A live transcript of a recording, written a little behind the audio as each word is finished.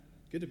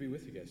Good to be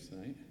with you guys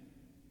tonight.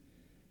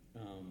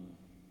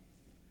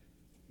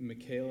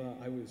 Michaela,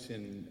 I was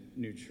in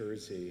New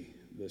Jersey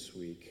this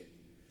week,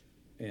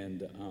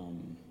 and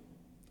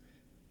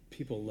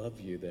people love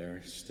you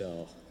there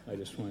still. I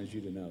just wanted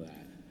you to know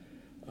that.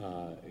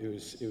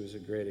 It was a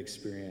great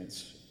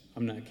experience.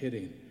 I'm not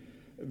kidding.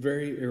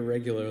 Very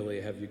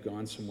irregularly have you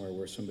gone somewhere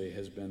where somebody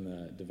has been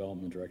the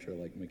development director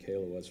like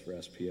Michaela was for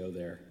SPO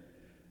there.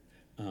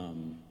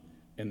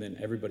 And then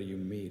everybody you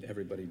meet,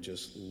 everybody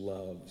just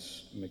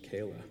loves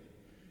Michaela.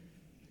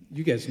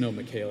 You guys know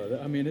Michaela.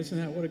 I mean, isn't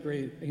that what a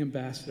great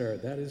ambassador?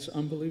 That is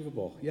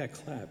unbelievable. Yeah,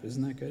 clap.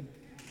 Isn't that good?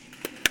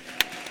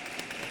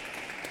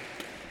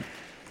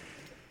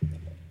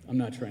 I'm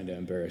not trying to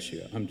embarrass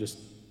you. I'm just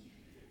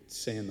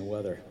saying the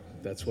weather.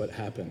 That's what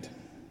happened.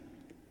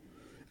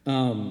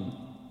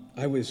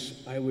 I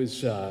was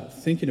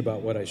thinking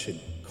about what I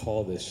should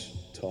call this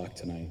talk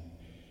tonight,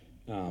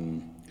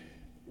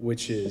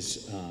 which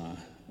is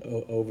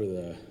over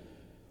the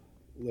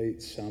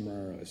late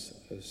summer.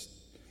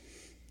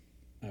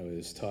 I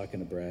was talking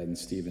to Brad and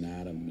Steve and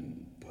Adam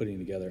and putting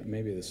together.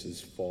 Maybe this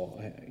is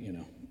fall.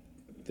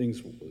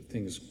 Things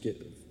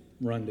get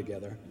run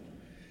together.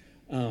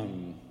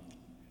 And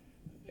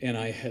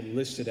I had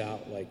listed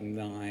out like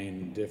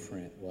 9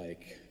 different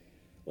like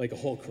a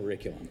whole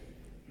curriculum.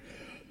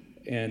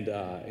 And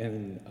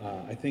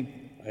I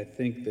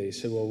think they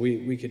said, well,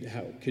 we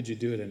could you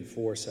do it in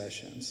 4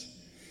 sessions?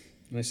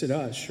 And I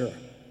said, sure.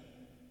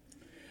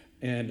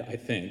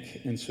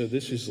 And so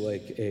this is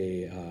like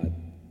a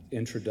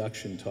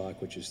introduction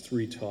talk, which is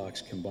 3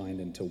 talks combined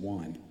into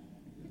 1.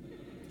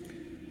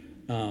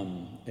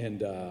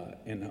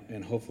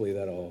 And hopefully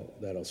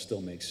that'll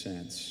still make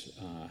sense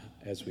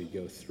as we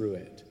go through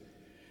it.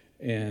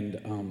 And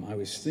I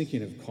was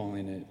thinking of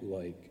calling it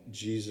like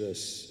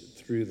Jesus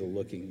through the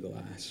looking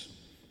glass.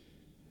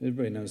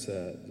 Everybody knows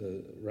that,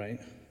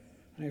 right?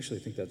 I actually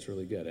think that's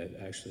really good. It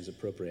actually is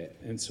appropriate.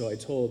 And so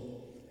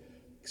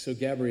so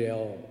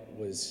Gabrielle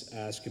was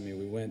asking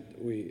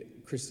me,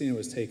 Christina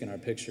was taking our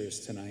pictures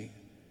tonight,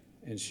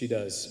 and she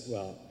does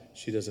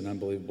an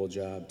unbelievable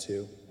job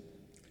too.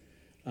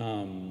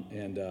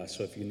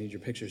 So if you need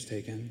your pictures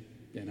taken,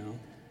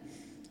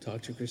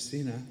 talk to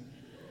Christina.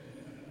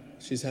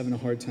 She's having a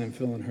hard time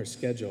filling her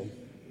schedule.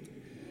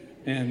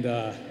 And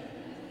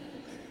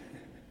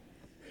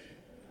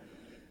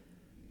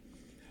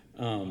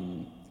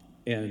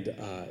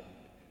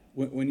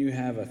when you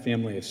have a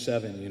family of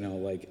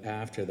 7, like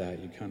after that,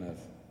 you kind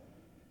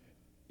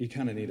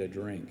of need a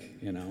drink,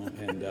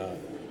 and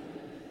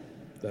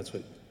that's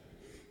what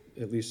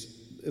at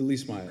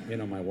least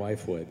my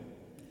wife would.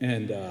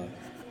 And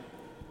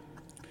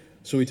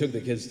so we took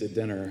the kids to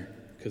dinner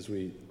because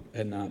we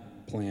had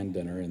not planned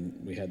dinner, and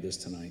we had this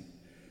tonight.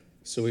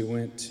 So we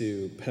went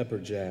to Pepper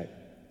Jack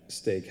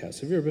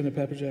Steakhouse. Have you ever been to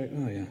Pepper Jack?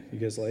 Oh yeah, you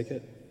guys like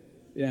it?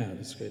 Yeah,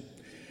 that's great.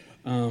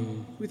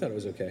 We thought it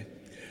was okay.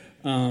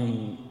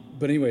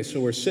 But anyway, so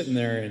we're sitting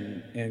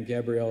there, and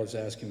Gabrielle is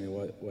asking me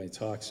what he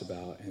talks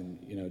about, and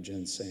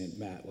Jen's saying,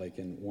 Matt, like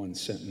in 1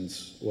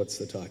 sentence, what's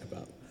the talk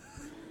about?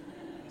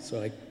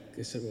 So I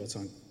said, well, it's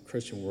on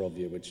Christian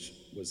worldview, which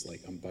was like,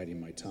 I'm biting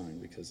my tongue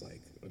because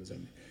like, what does that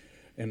mean?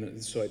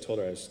 And so I told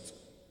her I was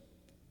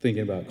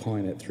thinking about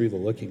calling it Through the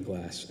Looking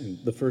Glass, and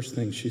the first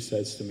thing she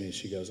says to me,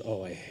 she goes,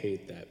 oh, I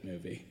hate that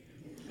movie.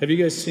 Have you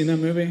guys seen that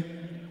movie?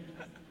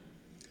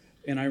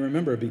 And I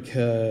remember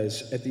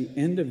because at the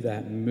end of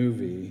that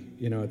movie,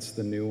 it's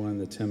the new one,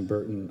 the Tim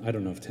Burton. I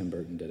don't know if Tim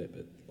Burton did it,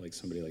 but like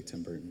somebody like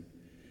Tim Burton.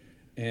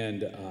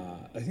 And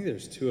I think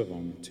there's 2 of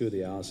them, 2 of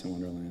the Alice in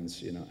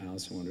Wonderlands,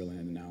 Alice in Wonderland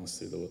and Alice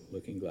Through the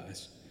Looking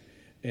Glass.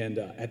 And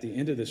at the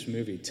end of this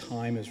movie,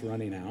 time is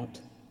running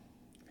out,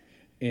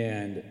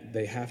 and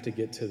they have to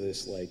get to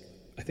this I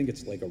think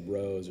it's like a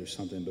rose or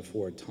something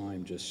before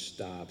time just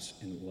stops,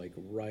 and like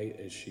right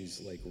as she's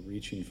like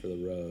reaching for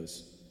the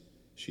rose,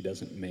 she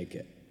doesn't make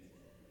it.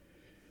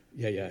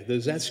 Yeah.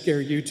 Does that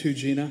scare you too,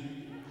 Gina?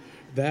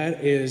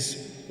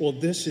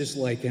 This is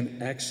like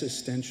an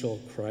existential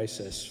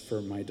crisis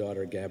for my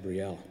daughter,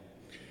 Gabrielle.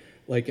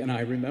 And I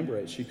remember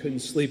it. She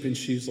couldn't sleep, and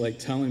she's like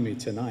telling me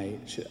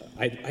tonight.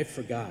 I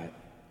forgot.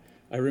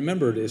 I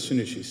remembered as soon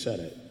as she said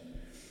it,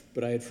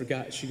 but I had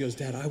forgot. She goes,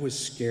 Dad, I was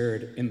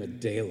scared in the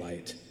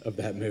daylight of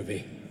that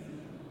movie.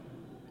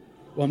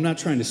 Well, I'm not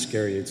trying to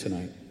scare you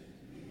tonight,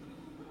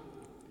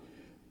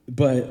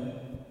 but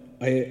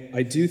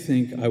I do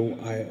think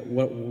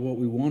what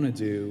we want to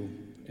do,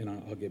 and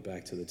I'll get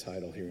back to the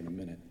title here in a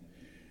minute,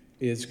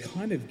 is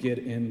kind of get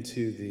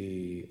into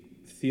the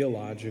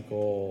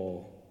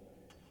theological,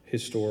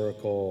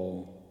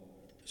 historical,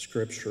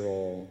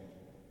 scriptural,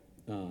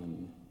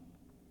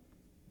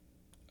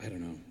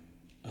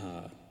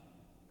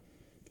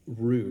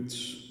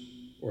 roots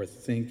or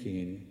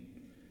thinking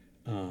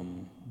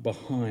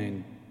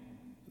behind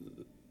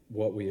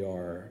what we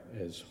are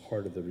as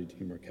Heart of the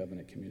Redeemer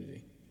Covenant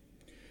community.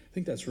 I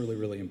think that's really,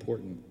 really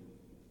important.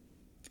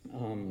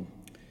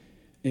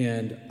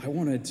 And I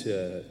wanted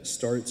to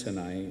start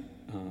tonight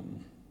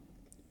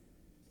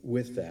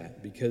with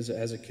that because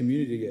as a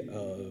community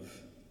of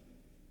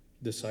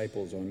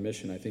disciples on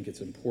mission, I think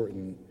it's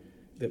important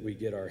that we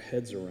get our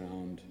heads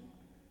around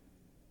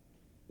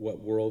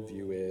what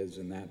worldview is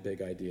and that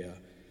big idea.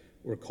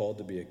 We're called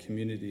to be a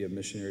community of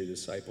missionary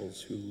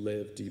disciples who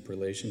live deep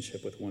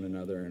relationship with one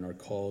another and are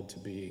called to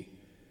be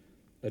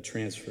a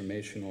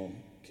transformational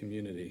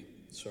community.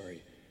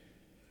 Sorry.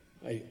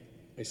 I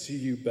see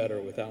you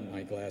better without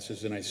my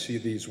glasses, and I see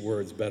these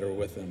words better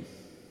with them.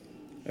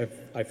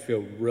 I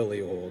feel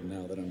really old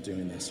now that I'm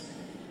doing this.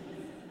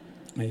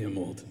 I am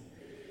old.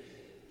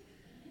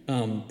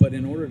 But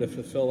in order to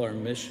fulfill our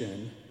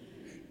mission,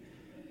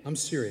 I'm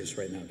serious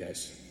right now,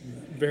 guys.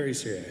 Very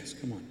serious.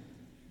 Come on.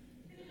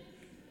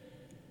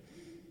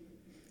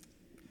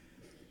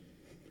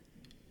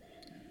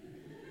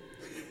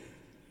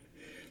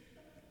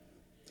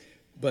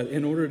 But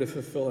in order to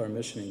fulfill our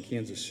mission in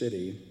Kansas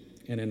City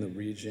and in the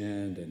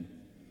region and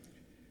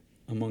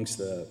amongst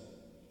the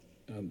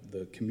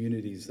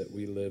communities that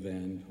we live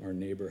in, our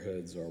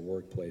neighborhoods, our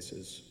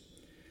workplaces,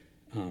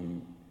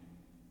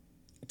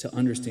 to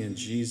understand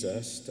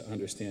Jesus, to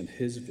understand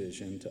his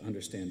vision, to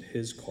understand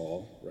his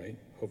call, right?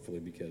 Hopefully,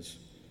 because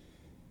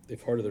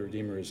if Heart of the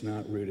Redeemer is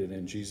not rooted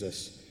in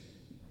Jesus'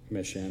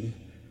 mission,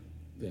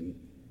 then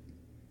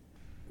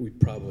we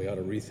probably ought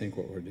to rethink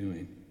what we're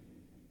doing.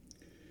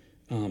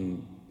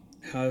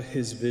 How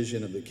his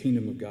vision of the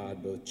kingdom of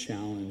God both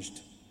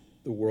challenged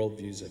the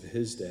worldviews of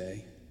his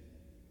day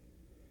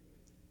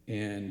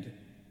and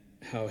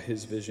how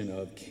his vision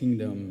of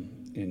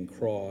kingdom and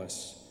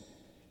cross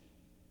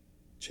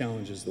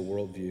challenges the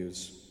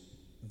worldviews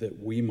that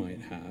we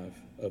might have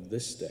of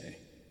this day.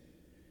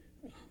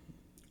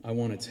 I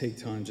want to take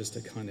time just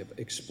to kind of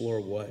explore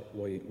what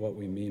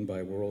we mean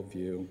by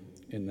worldview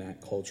in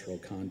that cultural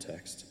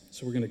context.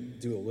 So we're going to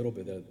do a little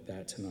bit of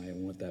that tonight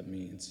and what that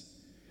means.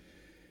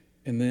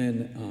 And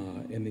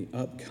then in the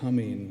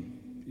upcoming,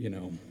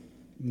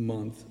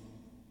 month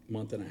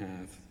and a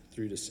half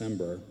through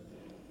December,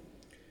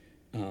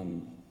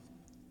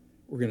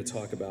 we're going to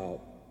talk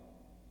about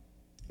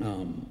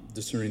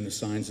discerning the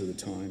signs of the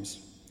times.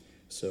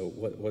 So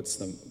what's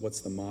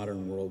the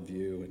modern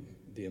worldview and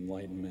the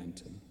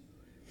Enlightenment, and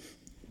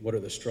what are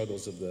the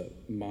struggles of the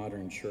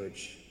modern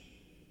church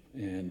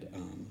and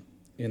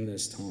in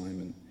this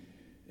time,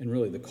 and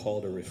really the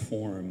call to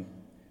reform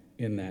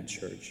in that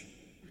church.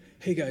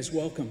 Hey guys,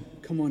 welcome.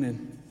 Come on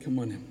in.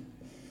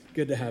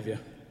 Good to have you.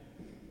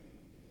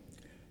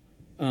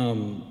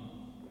 And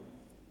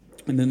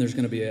then there's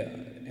going to be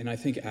and I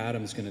think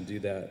Adam's going to do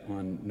that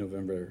on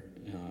November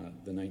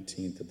the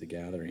 19th at the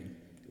gathering.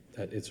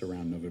 That it's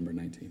around November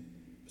 19th.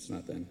 It's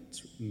not then.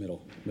 It's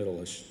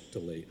middle-ish to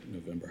late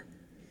November,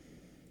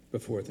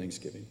 before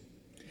Thanksgiving.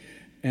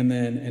 And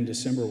then in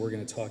December, we're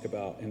going to talk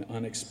about an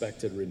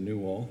unexpected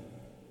renewal,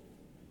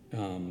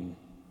 and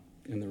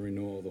the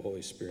renewal of the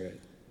Holy Spirit,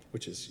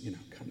 which is,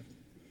 kind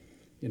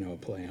of, a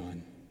play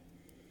on,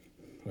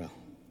 well,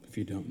 if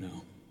you don't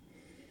know,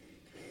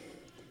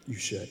 you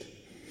should.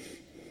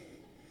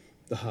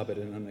 The Hobbit,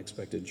 An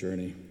Unexpected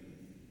Journey.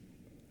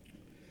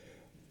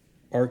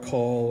 Our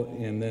call,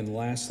 and then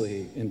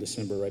lastly, in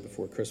December, right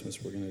before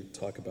Christmas, we're going to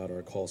talk about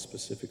our call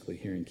specifically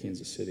here in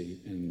Kansas City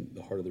and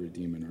the Heart of the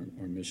Redeemer,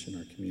 our mission,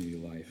 our community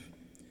life,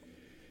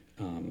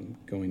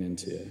 going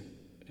into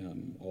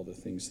all the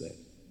things that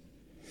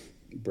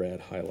Brad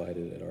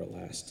highlighted at our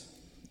last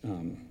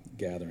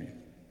gathering.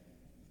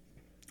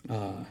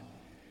 And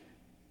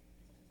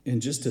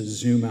just to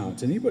zoom out,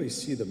 did anybody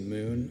see the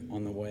moon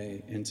on the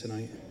way in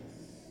tonight?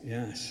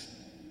 Yes.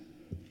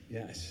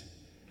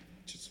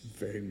 Just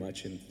very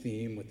much in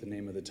theme with the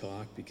name of the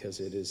talk, because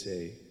it is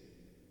a,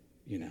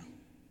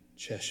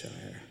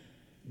 Cheshire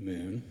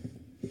moon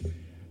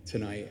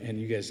tonight. And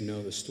you guys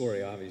know the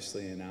story,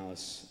 obviously, and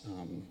Alice,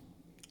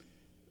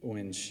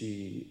 when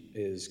she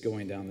is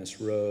going down this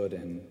road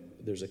and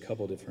there's a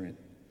couple different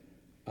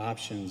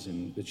options,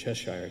 and the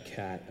Cheshire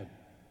cat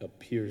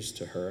appears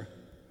to her,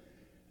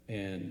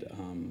 and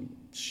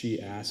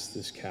she asks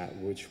this cat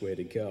which way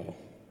to go,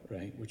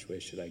 right? Which way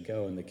should I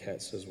go? And the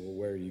cat says, well,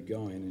 where are you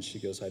going? And she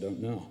goes, I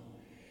don't know.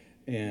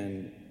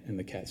 And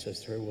the cat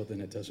says to her, well,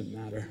 then it doesn't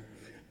matter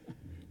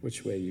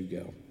which way you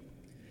go.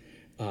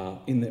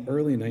 In the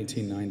early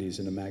 1990s,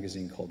 in a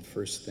magazine called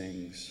First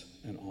Things,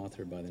 an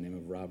author by the name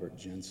of Robert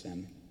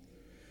Jensen,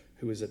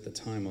 who was at the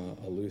time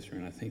a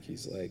Lutheran, I think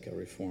he's like a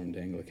Reformed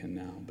Anglican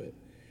now, but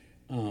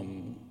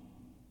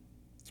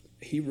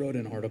he wrote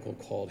an article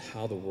called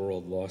How the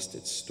World Lost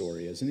Its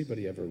Story. Has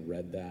anybody ever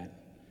read that?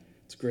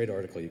 It's a great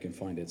article. You can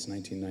find it. It's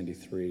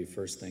 1993,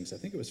 First Things. I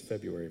think it was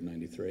February of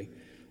 93.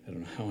 I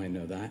don't know how I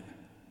know that.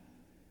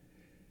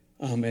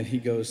 And he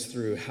goes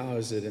through, how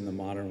is it in the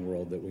modern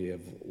world that we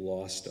have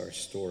lost our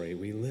story?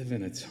 We live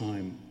in a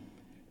time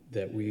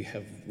that we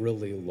have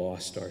really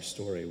lost our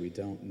story. We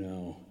don't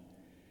know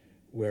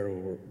where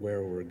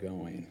we're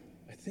going.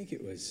 I think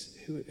it was,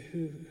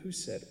 who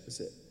said,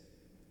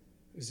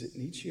 was it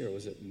Nietzsche or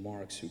was it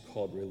Marx who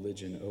called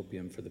religion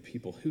opium for the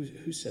people?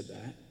 Who said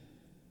that?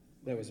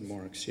 That was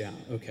Marx, yeah,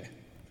 okay.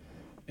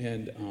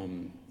 And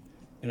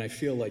I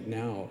feel like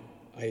now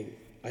I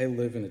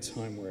live in a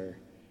time where,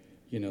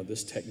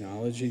 this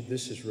technology,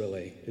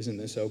 isn't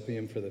this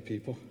opium for the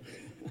people?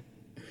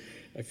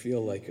 I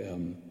feel like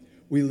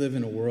we live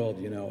in a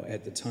world,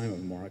 at the time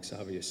of Marx,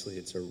 obviously,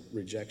 it's a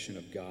rejection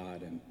of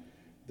God and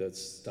that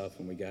stuff,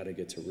 and we got to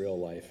get to real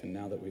life. And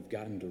now that we've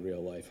gotten to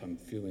real life, I'm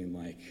feeling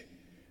like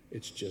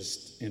it's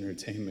just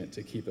entertainment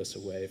to keep us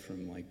away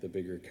from like the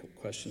bigger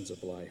questions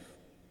of life.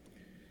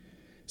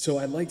 So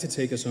I'd like to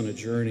take us on a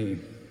journey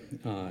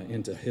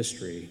into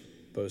history,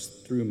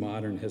 both through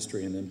modern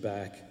history and then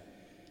back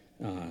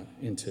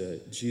into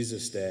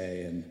Jesus'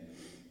 day and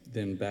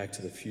then back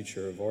to the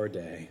future of our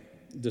day,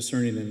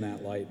 discerning in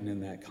that light and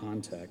in that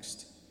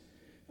context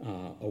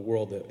a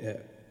world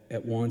that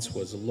at once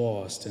was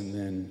lost and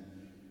then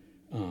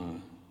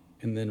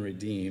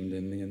redeemed,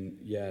 and then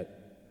yet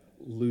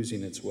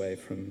losing its way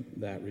from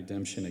that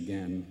redemption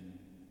again,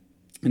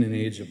 in an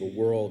age of a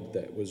world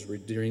that was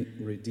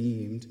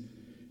redeemed,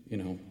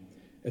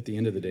 at the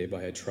end of the day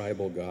by a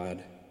tribal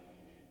God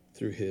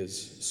through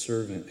his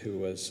servant who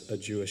was a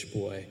Jewish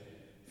boy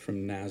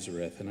from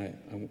Nazareth.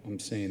 And I'm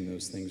saying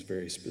those things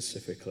very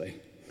specifically.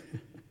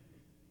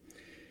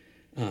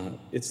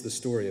 It's the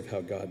story of how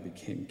God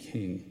became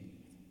king.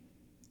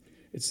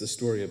 It's the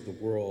story of the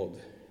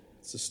world.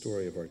 It's the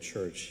story of our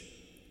church.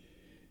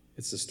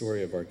 It's the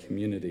story of our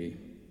community.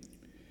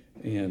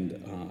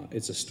 And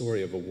it's a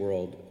story of a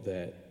world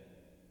that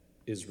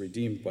is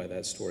redeemed by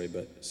that story,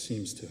 but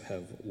seems to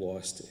have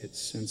lost its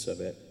sense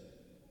of it.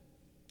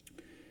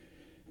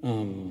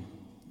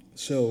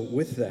 So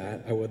with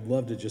that, I would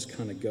love to just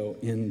kind of go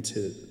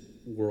into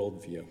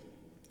worldview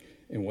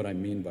and what I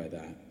mean by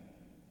that.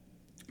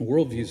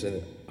 Worldview is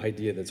an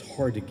idea that's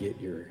hard to get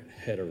your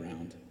head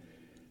around.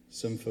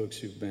 Some folks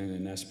who've been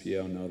in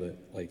SPO know that,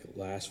 like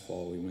last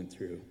fall, we went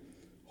through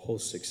whole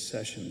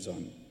successions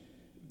on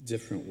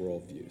different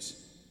worldviews.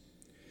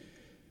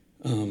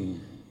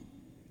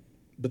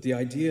 But the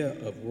idea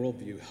of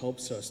worldview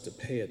helps us to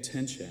pay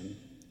attention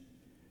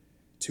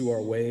to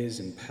our ways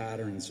and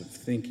patterns of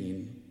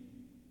thinking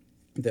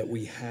that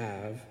we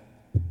have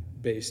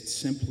based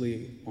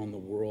simply on the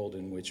world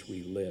in which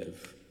we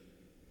live.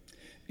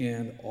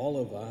 And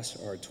all of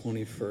us are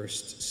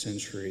 21st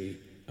century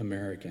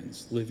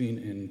Americans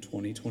living in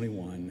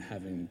 2021,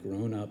 having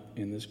grown up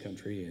in this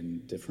country in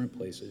different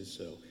places,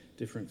 so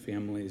different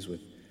families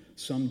with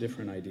some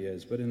different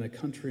ideas, but in a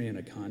country, in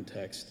a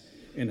context,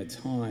 in a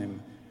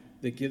time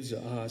that gives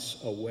us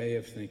a way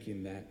of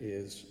thinking that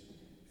is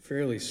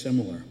fairly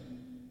similar.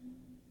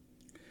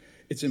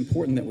 It's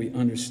important that we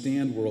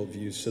understand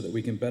worldviews so that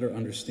we can better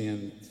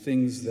understand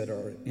things that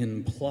are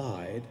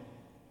implied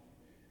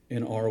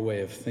in our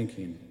way of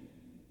thinking.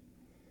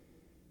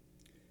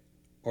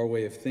 Our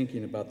way of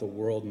thinking about the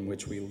world in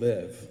which we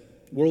live.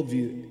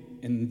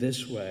 Worldview in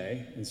this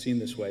way, and seen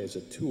this way, is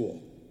a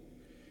tool.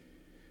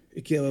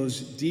 It goes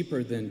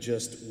deeper than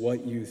just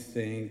what you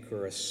think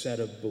or a set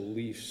of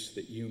beliefs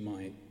that you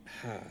might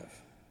have.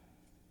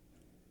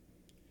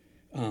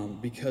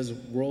 Because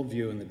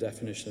worldview, in the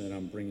definition that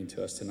I'm bringing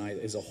to us tonight,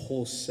 is a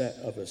whole set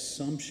of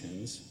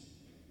assumptions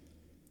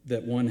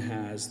that one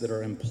has that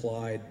are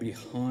implied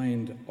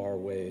behind our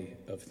way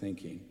of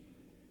thinking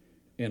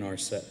in our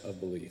set of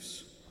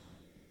beliefs.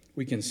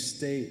 We can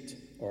state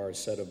our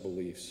set of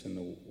beliefs in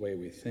the way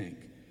we think.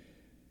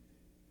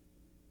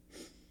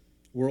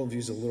 Worldview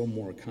is a little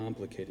more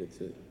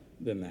complicated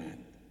than that.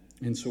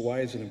 And so why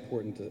is it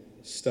important to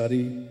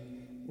study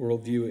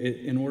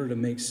worldview? In order to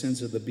make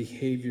sense of the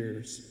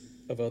behaviors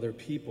of other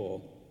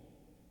people,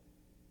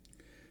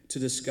 to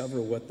discover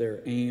what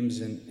their aims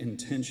and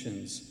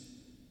intentions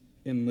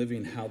in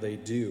living how they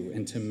do,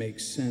 and to make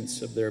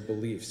sense of their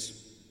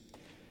beliefs.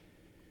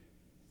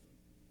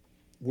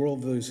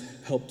 Worldviews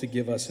help to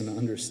give us an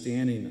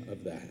understanding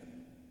of that.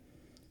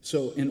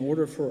 So in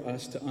order for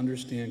us to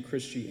understand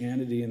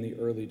Christianity in the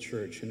early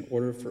church, in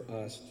order for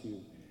us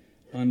to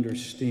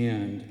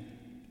understand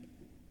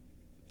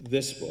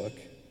this book,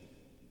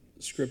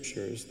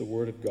 Scriptures, the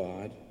Word of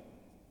God,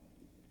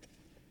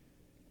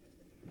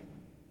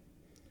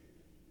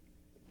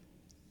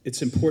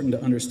 it's important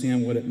to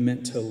understand what it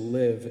meant to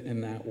live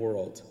in that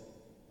world.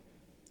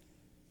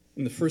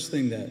 And the first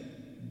thing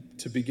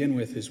to begin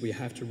with is we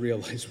have to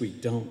realize we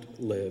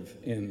don't live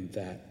in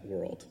that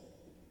world.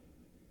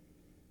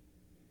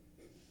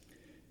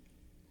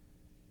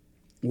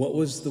 What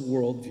was the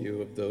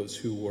worldview of those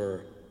who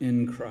were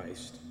in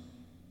Christ?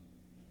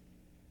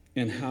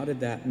 And how did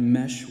that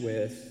mesh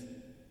with,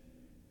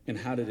 and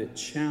how did it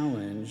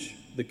challenge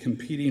the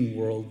competing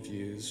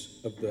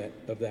worldviews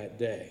of that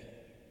day?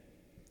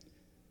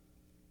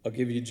 I'll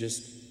give you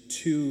just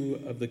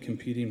two of the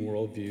competing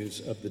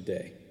worldviews of the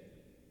day.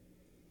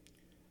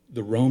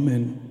 The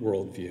Roman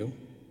worldview,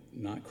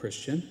 not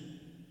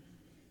Christian,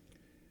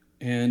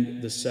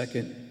 and the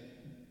Second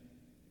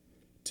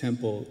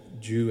Temple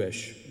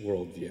Jewish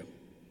worldview,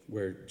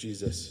 where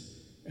Jesus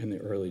and the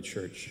early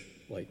church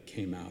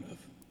came out of,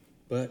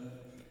 but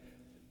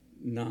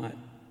not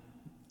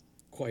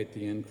quite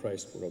the in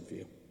Christ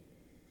worldview.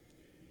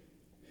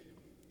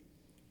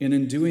 And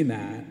in doing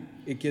that,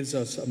 it gives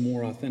us a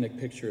more authentic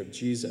picture of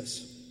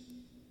Jesus.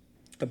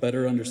 a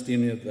better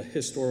understanding of the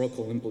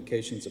historical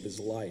implications of his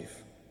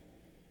life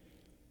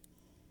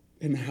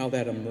and how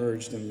that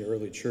emerged in the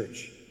early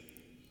church,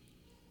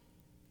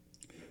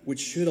 which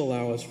should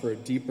allow us for a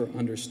deeper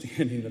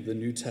understanding of the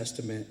New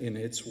Testament in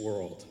its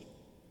world.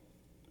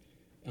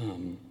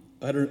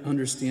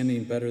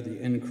 Understanding better the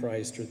end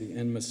Christ or the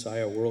end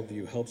Messiah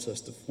worldview helps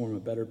us to form a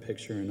better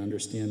picture and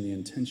understand the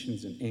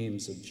intentions and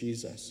aims of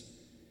Jesus,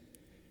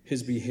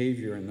 his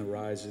behavior in the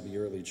rise of the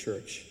early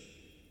church.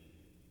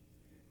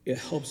 It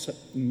helps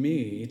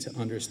me to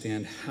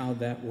understand how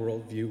that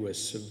worldview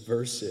was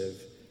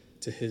subversive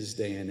to his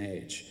day and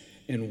age,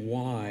 and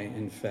why,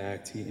 in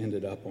fact, he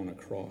ended up on a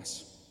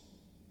cross,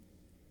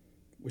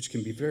 which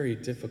can be very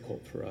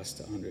difficult for us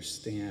to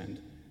understand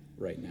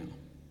right now.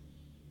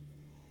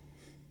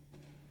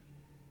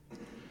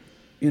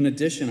 In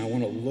addition, I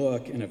want to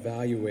look and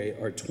evaluate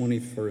our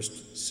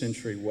 21st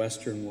century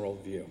Western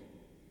worldview,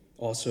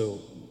 also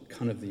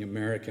kind of the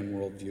American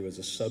worldview as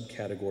a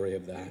subcategory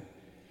of that,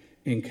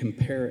 and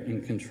compare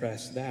and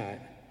contrast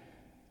that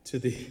to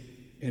the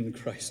in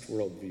Christ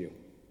worldview.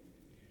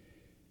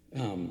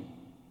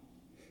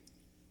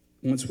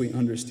 Once we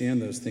understand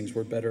those things,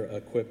 we're better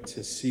equipped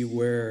to see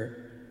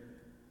where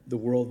the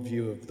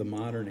worldview of the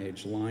modern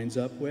age lines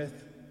up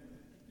with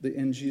the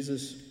in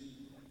Jesus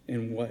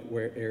and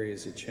where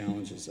areas it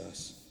challenges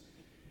us.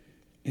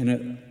 And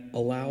it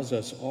allows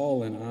us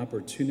all an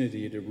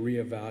opportunity to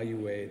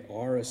reevaluate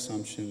our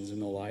assumptions in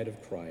the light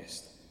of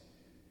Christ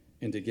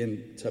and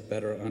again to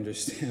better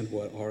understand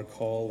what our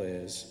call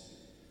is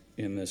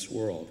in this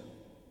world.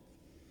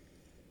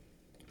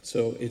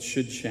 So it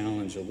should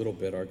challenge a little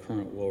bit our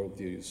current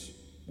worldviews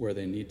where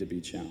they need to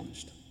be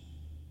challenged.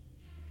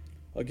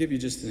 I'll give you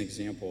just an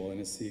example, and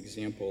it's the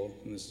example,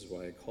 and this is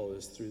why I call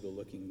this through the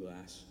looking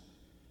glass.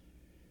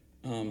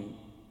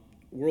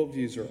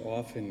 Worldviews are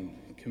often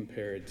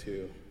compared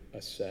to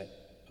a set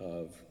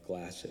of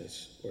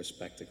glasses or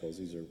spectacles.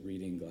 These are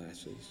reading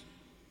glasses.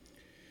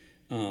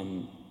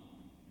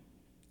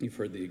 You've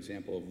heard the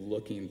example of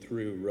looking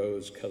through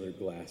rose-colored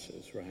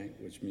glasses, right?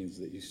 Which means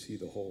that you see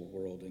the whole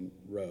world in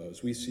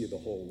rose. We see the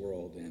whole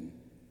world in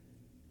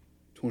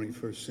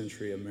 21st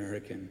century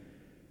American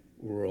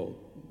world,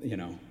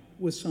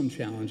 with some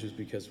challenges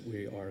because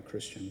we are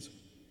Christians.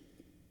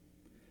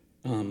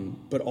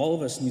 But all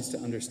of us needs to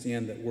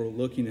understand that we're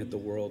looking at the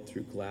world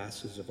through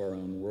glasses of our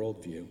own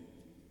worldview.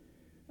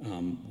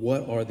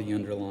 What are the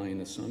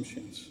underlying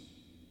assumptions?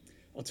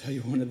 I'll tell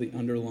you, one of the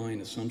underlying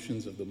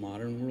assumptions of the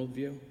modern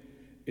worldview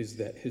is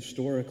that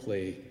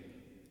historically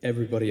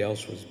everybody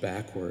else was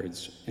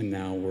backwards and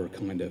now we're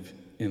kind of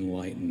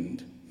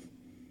enlightened.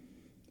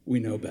 We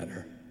know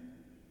better.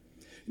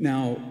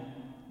 Now,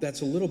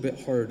 that's a little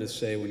bit harder to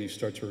say when you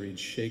start to read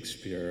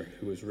Shakespeare,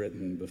 who was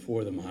written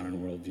before the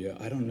modern worldview.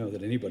 I don't know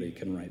that anybody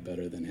can write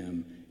better than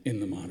him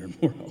in the modern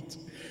world.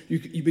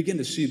 You begin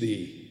to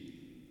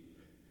see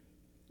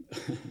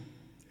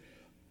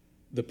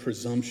the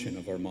presumption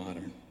of our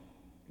modern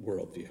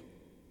worldview,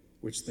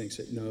 which thinks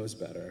it knows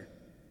better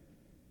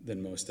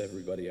than most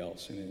everybody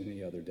else in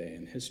any other day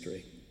in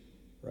history,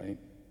 right?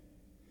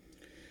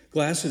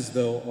 Glasses,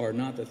 though, are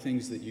not the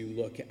things that you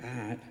look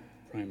at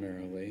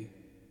primarily,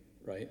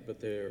 right? But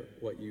they're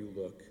what you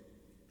look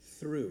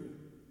through.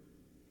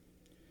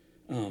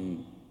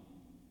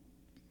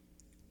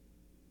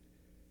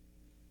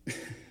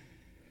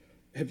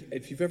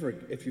 If you've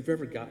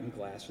ever gotten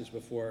glasses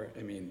before,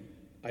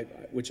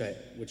 which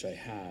I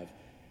have,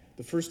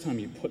 the first time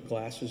you put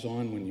glasses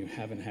on when you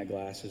haven't had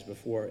glasses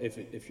before,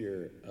 if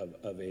you're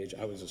of age,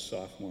 I was a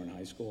sophomore in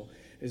high school,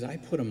 is I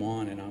put them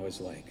on and I was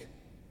like,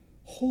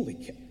 holy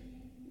cow,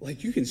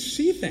 like you can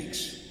see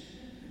things.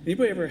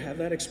 Anybody ever have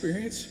that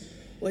experience?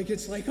 Like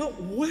it's like, oh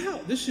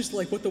wow, this is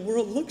like what the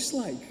world looks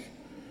like.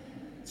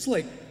 It's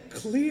like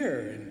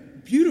clear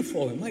and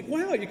beautiful and like,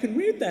 wow, you can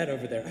read that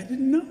over there. I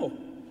didn't know.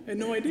 I had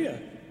no idea.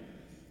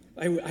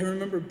 I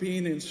remember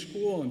being in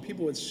school and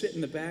people would sit in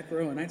the back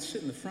row and I'd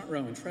sit in the front row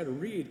and try to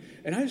read,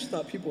 and I just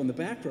thought people in the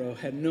back row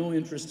had no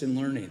interest in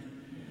learning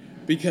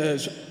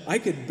because I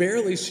could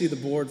barely see the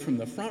board from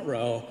the front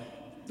row.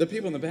 The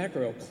people in the back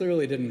row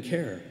clearly didn't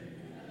care.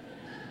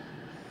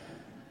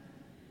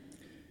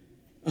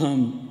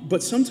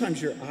 But sometimes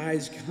your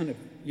eyes kind of,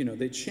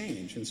 they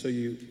change, and so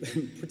you,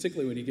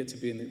 particularly when you get to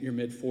be in your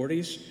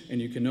mid-40s and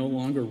you can no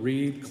longer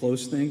read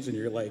close things and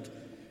you're like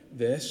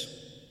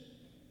this,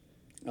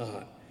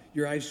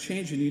 your eyes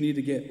change and you need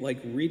to get like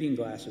reading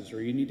glasses, or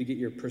you need to get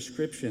your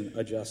prescription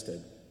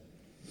adjusted.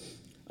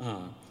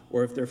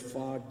 Or if they're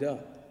fogged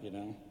up,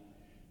 then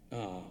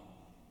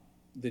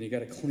you got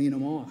to clean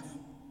them off.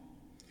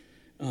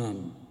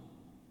 And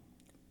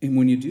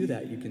when you do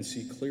that, you can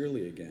see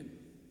clearly again.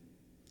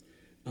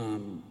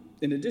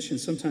 In addition,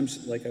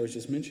 sometimes, like I was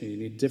just mentioning, you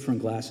need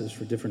different glasses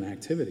for different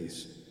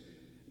activities.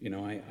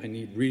 I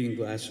need reading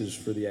glasses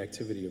for the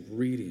activity of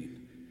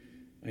reading.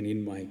 I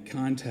need my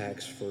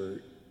contacts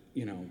for,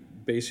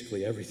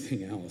 basically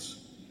everything else.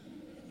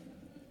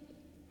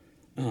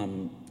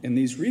 And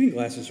these reading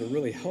glasses are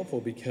really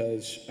helpful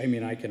because,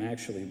 I can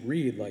actually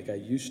read like I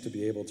used to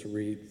be able to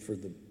read for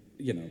the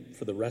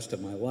for the rest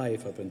of my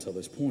life up until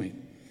this point.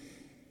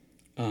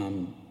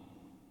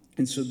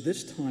 And so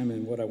this time,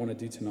 and what I want to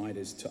do tonight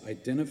is to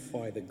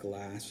identify the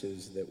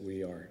glasses that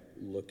we are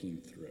looking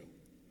through,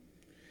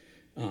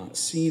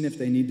 seeing if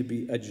they need to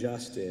be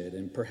adjusted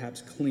and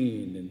perhaps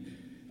cleaned, and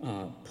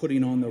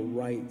putting on the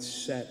right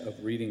set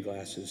of reading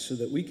glasses so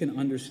that we can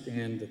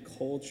understand the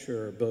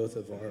culture both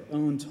of our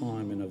own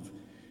time and of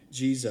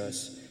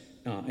Jesus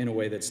in a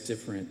way that's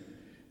different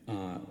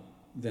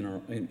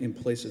in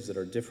places that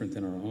are different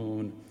than our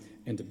own,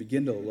 and to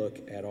begin to look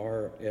at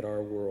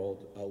our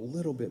world a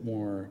little bit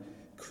more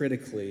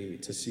critically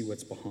to see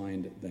what's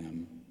behind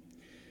them.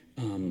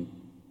 And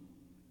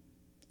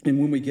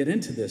when we get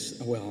into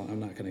this, well, I'm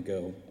not going to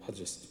go.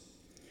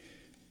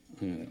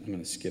 I'm going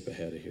to skip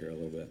ahead of here a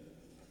little bit.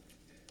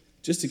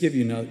 Just to give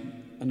you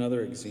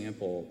another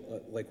example,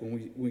 like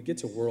when we get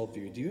to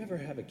worldview, do you ever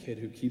have a kid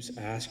who keeps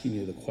asking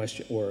you the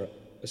question, or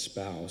a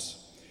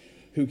spouse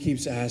who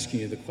keeps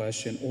asking you the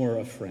question, or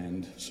a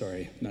friend,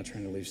 sorry, not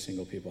trying to leave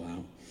single people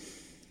out,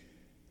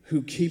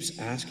 who keeps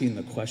asking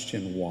the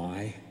question,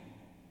 why?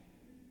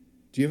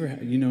 Do you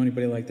ever, know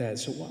anybody like that?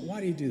 So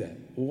why do you do that?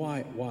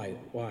 Why?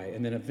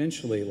 And then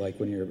eventually, like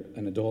when you're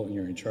an adult and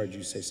you're in charge,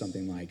 you say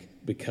something like,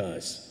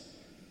 because.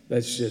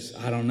 That's just,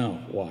 I don't know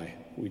why.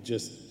 We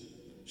just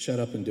shut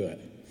up and do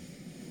it.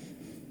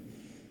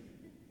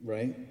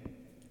 Right?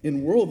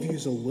 And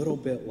worldview's a little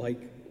bit like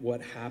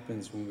what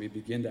happens when we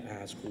begin to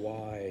ask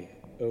why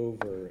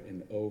over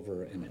and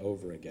over and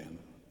over again.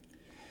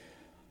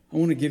 I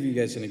want to give you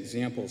guys an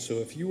example. So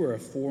if you were a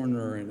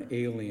foreigner, an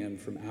alien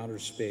from outer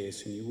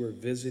space, and you were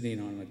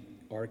visiting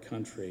our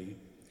country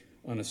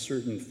on a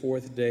certain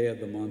fourth day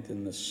of the month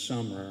in the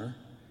summer,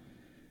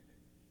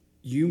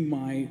 you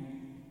might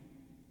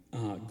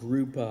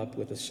group up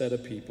with a set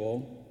of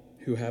people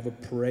who have a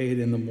parade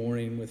in the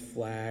morning with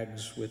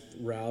flags, with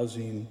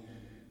rousing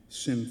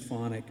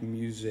symphonic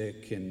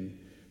music, and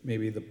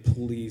maybe the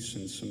police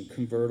and some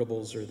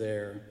convertibles are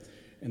there.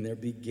 And there'll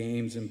be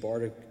games and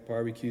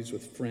barbecues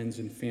with friends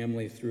and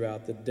family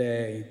throughout the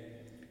day.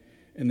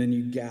 And then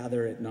you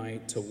gather at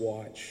night to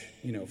watch,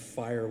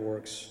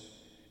 fireworks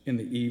in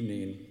the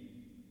evening.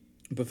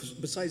 But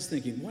besides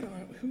thinking,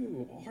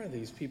 who are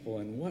these people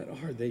and what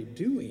are they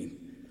doing?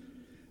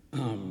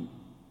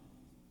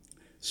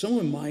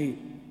 Someone might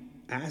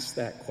ask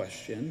that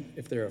question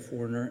if they're a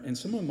foreigner, and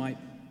someone might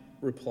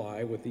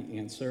reply with the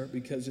answer,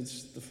 because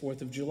it's the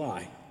 4th of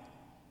July,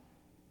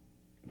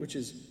 which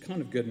is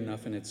kind of good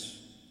enough in its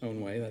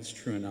own way. That's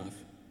true enough.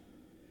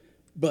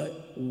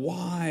 But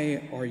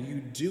why are you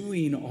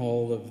doing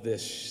all of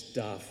this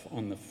stuff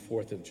on the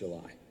 4th of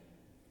July?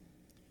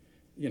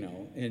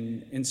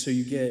 And so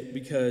you get,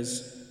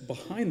 because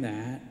behind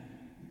that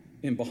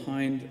and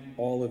behind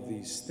all of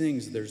these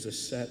things, there's a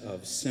set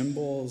of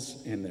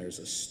symbols, and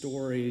there's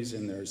stories,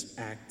 and there's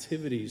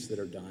activities that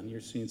are done.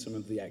 You're seeing some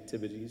of the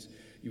activities.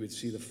 You would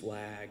see the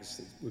flags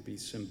that would be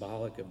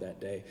symbolic of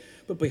that day.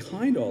 But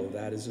behind all of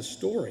that is a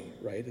story,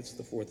 right? It's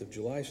the 4th of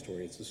July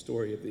story. It's the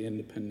story of the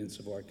independence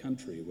of our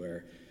country,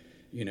 where,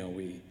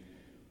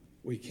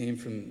 we came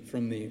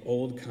from the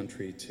old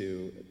country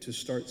to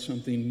start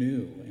something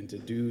new and to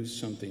do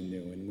something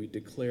new. And we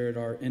declared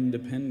our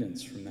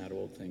independence from that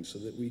old thing so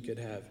that we could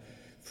have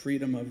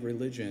freedom of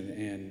religion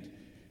and,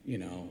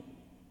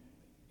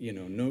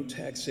 no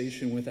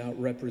taxation without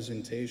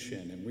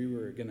representation. And we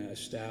were going to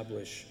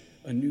establish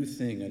a new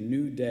thing, a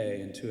new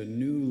day, into a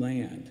new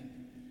land,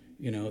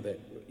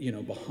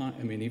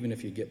 behind, even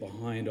if you get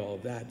behind all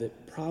of that,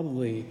 that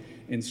probably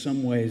in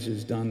some ways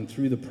is done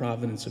through the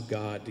providence of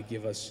God to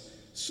give us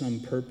some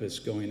purpose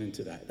going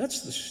into that.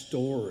 That's the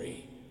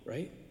story,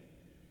 right?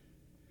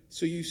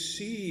 So you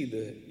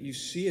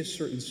see a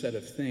certain set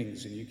of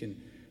things, and you can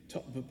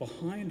talk, but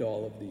behind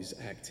all of these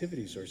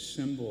activities are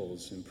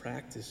symbols and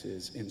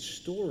practices and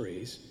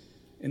stories,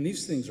 and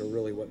these things are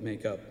really what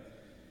make up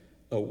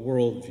a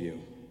worldview.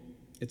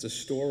 It's a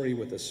story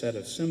with a set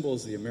of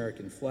symbols, the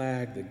American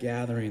flag, the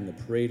gathering, the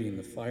parading,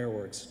 the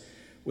fireworks,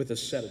 with a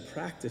set of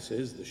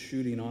practices, the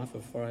shooting off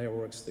of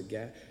fireworks,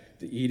 the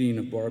eating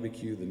of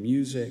barbecue, the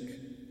music.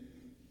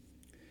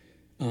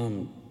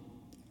 I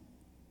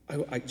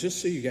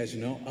just so you guys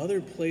know,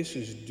 other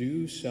places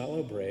do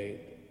celebrate,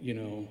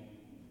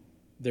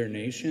 their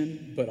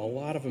nation, but a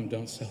lot of them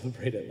don't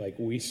celebrate it like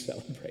we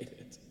celebrate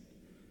it,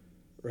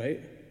 right?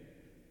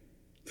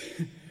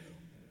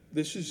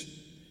 This is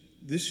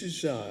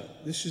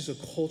a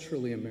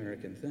culturally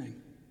American thing,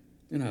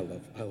 and I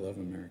love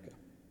America.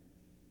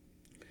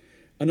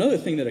 Another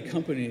thing that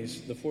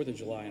accompanies the 4th of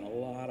July and a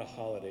lot of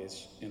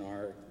holidays in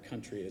our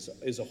country is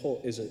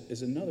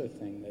another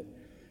thing that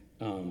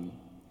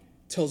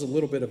tells a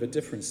little bit of a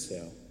different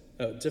story,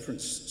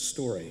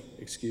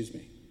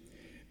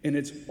 and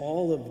it's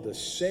all of the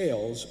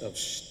sales of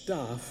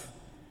stuff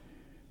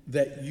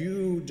that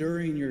you,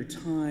 during your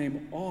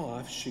time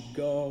off, should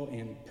go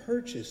and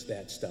purchase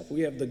that stuff.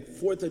 We have the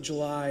 4th of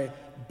July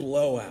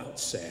blowout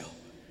sale,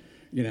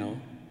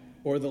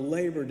 or the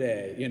Labor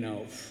Day,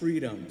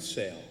 freedom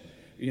sale,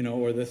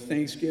 or the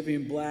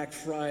Thanksgiving Black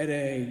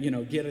Friday,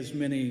 get as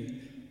many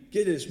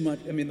Get as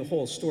much, the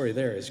whole story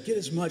there is get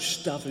as much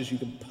stuff as you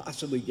can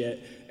possibly get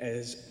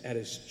at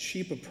as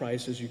cheap a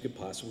price as you could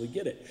possibly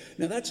get it.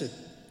 Now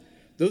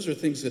those are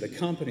things that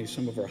accompany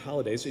some of our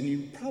holidays, and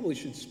you probably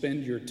should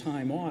spend your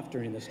time off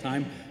during this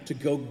time to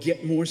go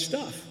get more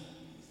stuff.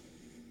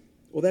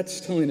 Well,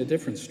 that's telling a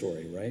different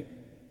story, right?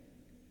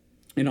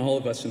 And all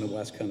of us in the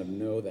West kind of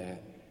know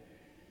that.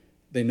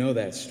 They know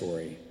that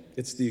story.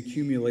 It's the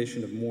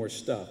accumulation of more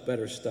stuff,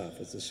 better stuff.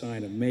 It's a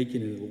sign of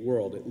making it in the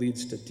world. It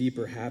leads to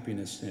deeper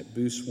happiness, and it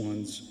boosts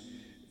one's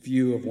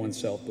view of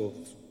oneself, both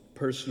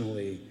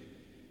personally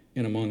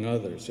and among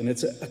others. And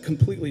it's a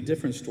completely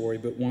different story,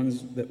 but one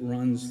that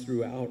runs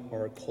throughout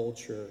our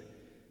culture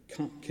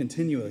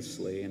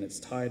continuously, and it's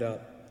tied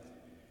up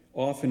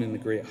often in the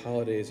great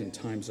holidays and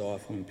times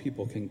off when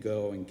people can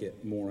go and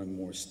get more and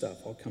more stuff.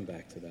 I'll come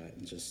back to that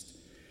in just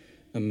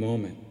a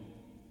moment.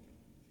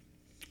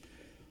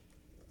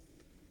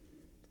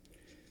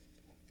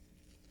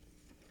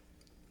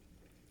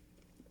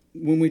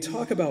 When we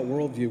talk about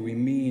worldview, we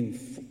mean,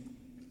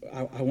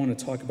 I want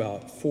to talk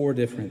about 4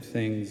 different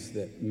things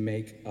that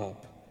make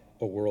up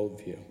a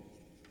worldview. I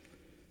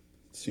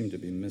seem to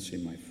be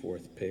missing my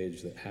 4th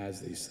page that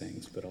has these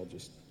things, but I'll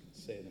just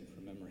say them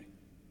from memory.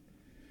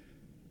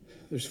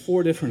 There's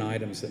 4 different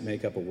items that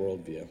make up a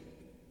worldview.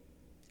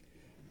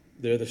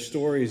 They're the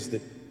stories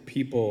that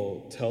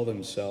people tell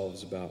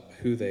themselves about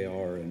who they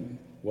are and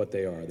what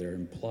they are. They're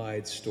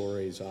implied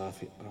stories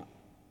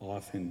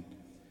often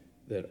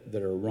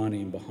that are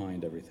running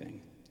behind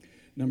everything.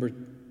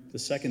 The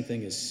second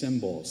thing is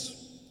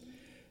symbols.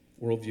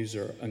 Worldviews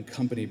are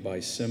accompanied by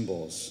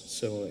symbols.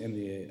 So in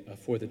the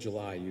 4th of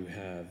July, you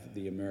have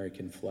the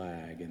American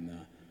flag and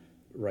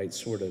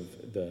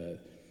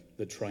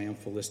the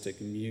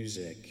triumphalistic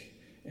music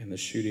and the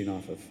shooting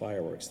off of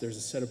fireworks. There's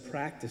a set of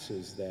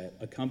practices that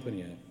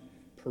accompany it: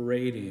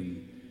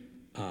 parading,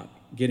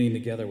 getting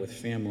together with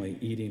family,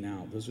 eating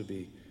out. Those would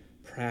be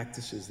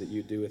practices that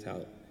you do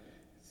without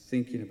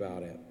thinking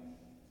about it.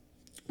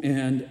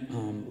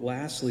 And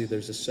lastly,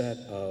 there's a set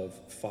of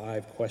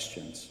 5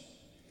 questions.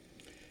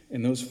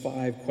 And those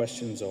 5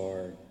 questions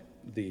are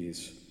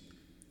these.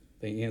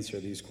 They answer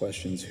these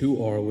questions.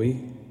 Who are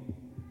we?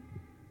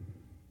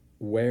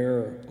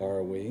 Where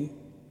are we?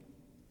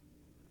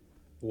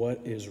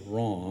 What is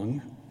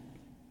wrong?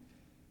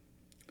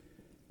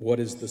 What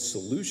is the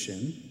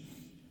solution?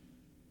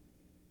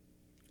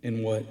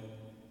 And what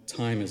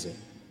time is it?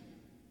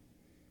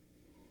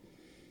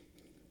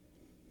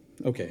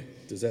 Okay,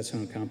 does that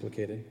sound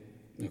complicated?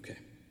 Okay,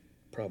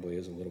 probably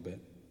is a little bit.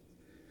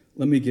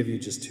 Let me give you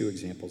just 2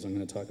 examples. I'm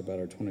going to talk about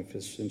our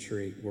 25th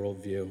century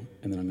worldview,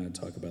 and then I'm going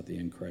to talk about the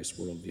in Christ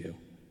worldview,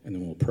 and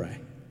then we'll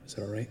pray. Is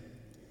that all right?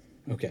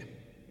 Okay.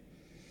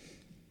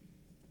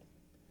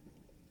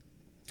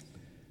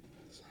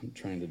 So I'm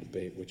trying to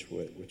debate which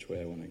way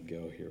I want to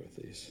go here with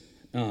these.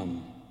 There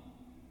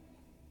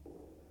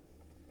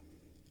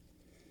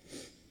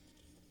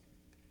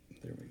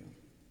we go.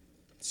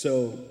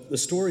 So the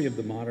story of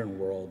the modern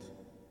world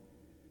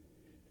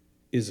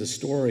is a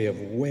story of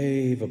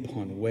wave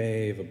upon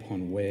wave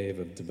upon wave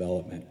of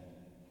development.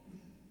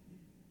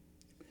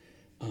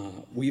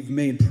 We've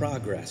made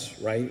progress,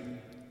 right?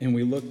 And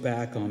we look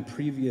back on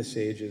previous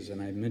ages,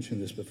 and I've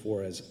mentioned this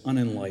before, as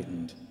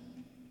unenlightened.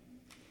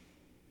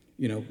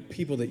 You know,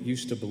 people that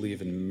used to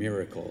believe in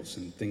miracles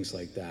and things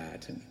like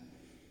that, and,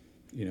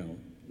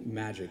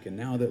 magic. And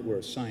now that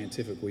we're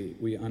scientific,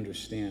 we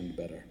understand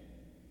better.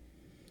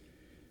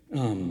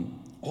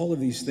 All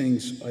of these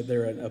things,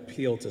 they're an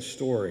appeal to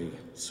story.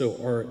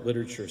 So art,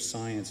 literature,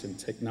 science, and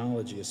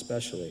technology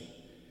especially.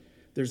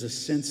 There's a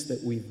sense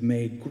that we've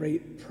made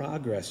great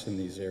progress in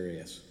these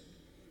areas.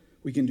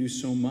 We can do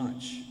so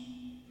much.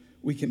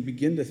 We can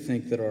begin to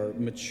think that our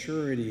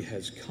maturity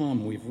has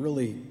come. We've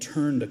really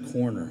turned a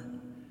corner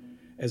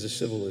as a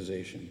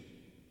civilization.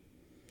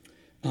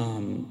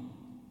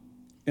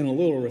 And a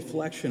little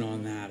reflection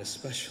on that,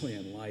 especially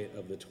in light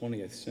of the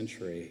 20th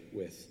century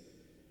with,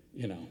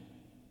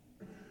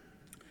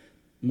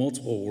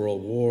 multiple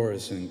world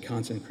wars and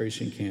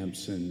concentration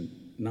camps in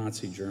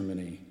Nazi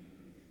Germany,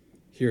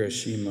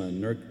 Hiroshima,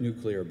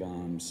 nuclear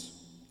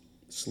bombs,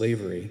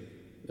 slavery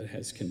that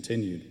has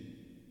continued.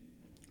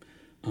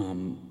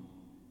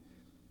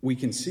 We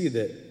can see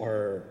that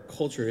our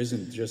culture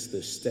isn't just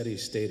this steady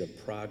state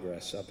of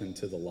progress up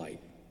into the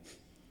light,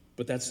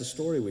 but that's the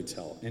story we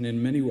tell. And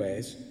in many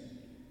ways,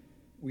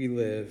 we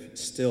live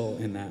still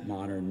in that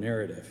modern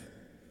narrative.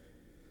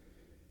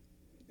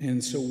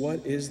 And so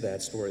what is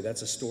that story?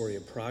 That's a story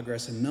of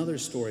progress. Another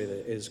story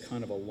that is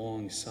kind of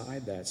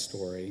alongside that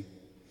story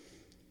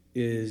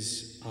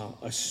is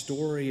a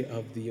story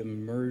of the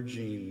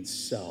emerging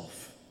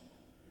self,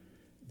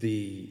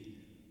 the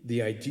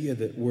idea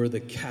that we're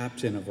the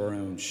captain of our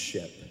own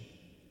ship.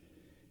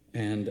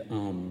 And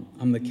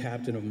I'm the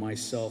captain of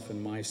myself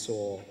and my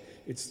soul.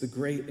 It's the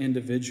great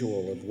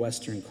individual of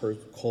Western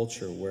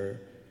culture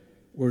where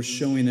we're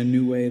showing a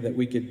new way that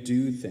we could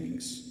do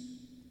things.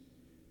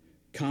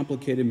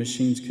 Complicated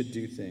machines could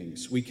do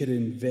things. We could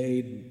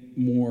invade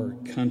more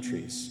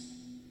countries.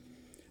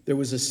 There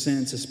was a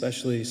sense,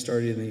 especially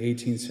starting in the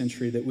 18th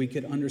century, that we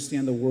could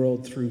understand the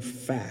world through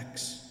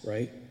facts,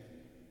 right?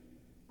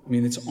 I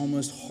mean, it's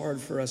almost hard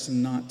for us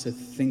not to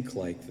think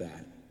like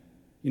that.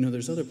 You know,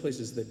 there's other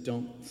places that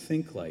don't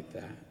think like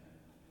that.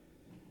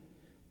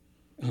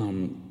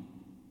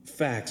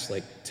 Facts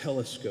like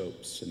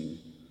telescopes and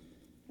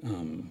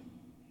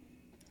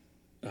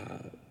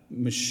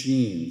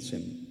machines,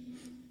 and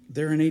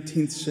they're an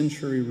 18th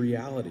century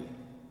reality.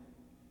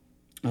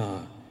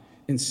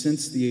 And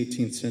since the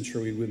 18th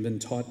century, we've been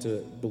taught to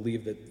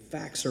believe that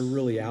facts are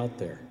really out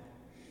there.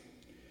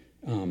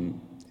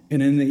 And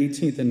in the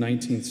 18th and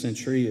 19th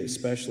century,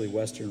 especially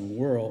Western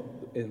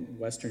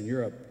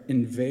Europe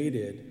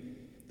invaded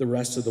the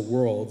rest of the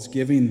world,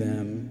 giving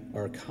them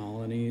our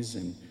colonies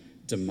and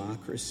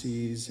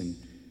democracies and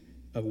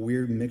a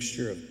weird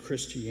mixture of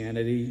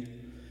Christianity.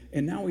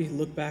 And now we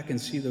look back and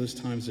see those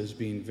times as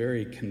being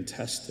very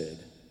contested,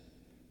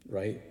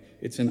 right?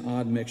 It's an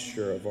odd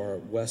mixture of our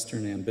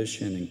Western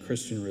ambition and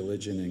Christian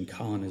religion and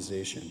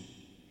colonization.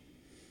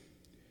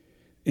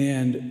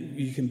 And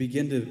you can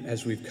begin to,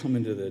 as we've come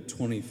into the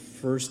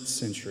 21st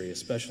century,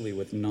 especially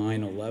with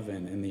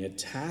 9/11 and the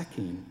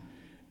attacking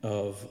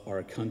of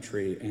our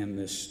country and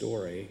this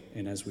story,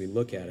 and as we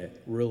look at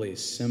it, really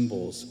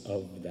symbols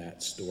of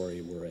that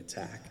story were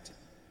attacked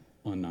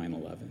on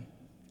 9/11.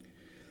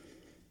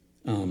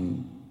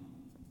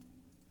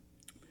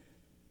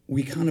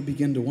 We kind of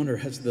begin to wonder,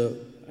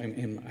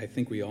 and I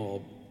think we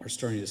all are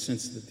starting to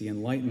sense that the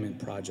Enlightenment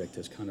project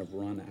has kind of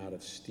run out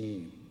of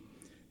steam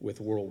with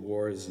world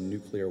wars and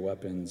nuclear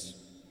weapons.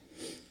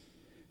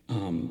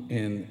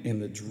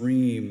 And the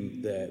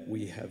dream that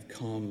we have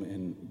come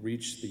and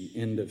reached the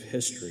end of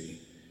history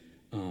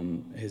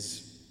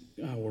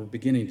we're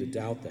beginning to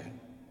doubt that.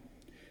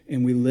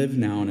 And we live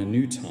now in a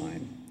new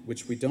time,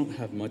 which we don't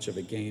have much of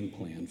a game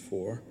plan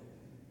for.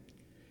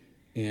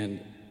 And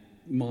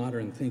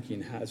modern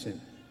thinking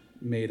hasn't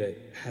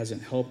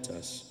helped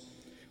us.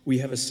 We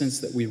have a sense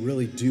that we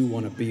really do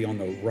want to be on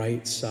the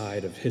right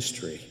side of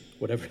history,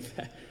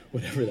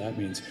 whatever that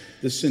means.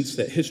 The sense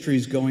that history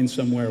is going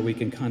somewhere, we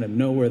can kind of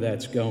know where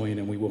that's going,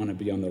 and we want to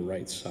be on the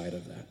right side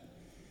of that.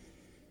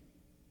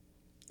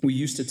 We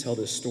used to tell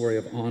this story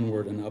of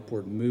onward and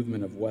upward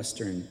movement of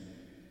Western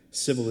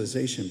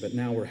civilization, but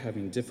now we're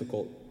having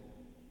difficult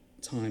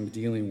time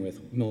dealing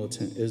with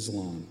militant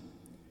Islam.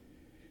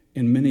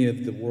 And many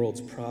of the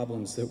world's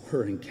problems that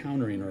we're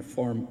encountering are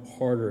far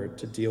harder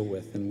to deal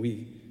with than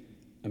we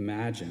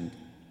imagined.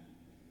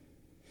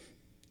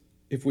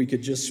 If we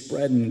could just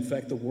spread and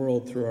infect the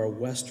world through our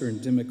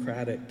Western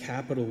democratic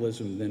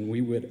capitalism, then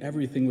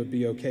everything would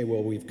be okay.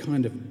 Well, we've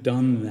kind of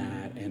done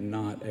that, and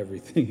not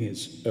everything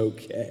is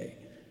okay.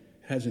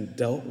 It hasn't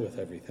dealt with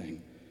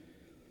everything.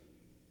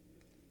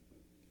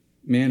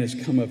 Man has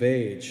come of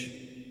age.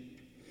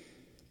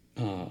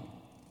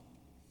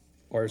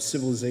 Our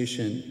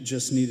civilization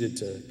just needed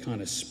to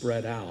kind of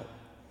spread out.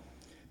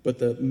 But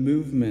the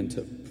movement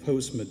of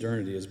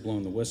postmodernity has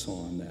blown the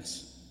whistle on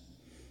this.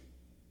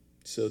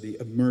 So the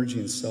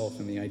emerging self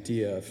and the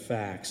idea of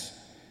facts,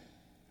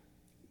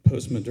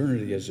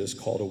 postmodernity is just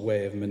called a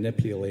way of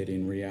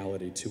manipulating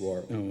reality to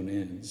our own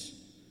ends.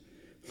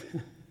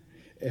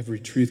 Every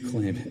truth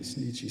claim, as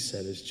Nietzsche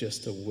said, is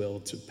just a will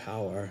to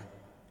power,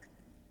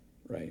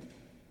 right?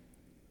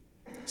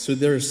 So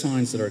there are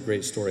signs that our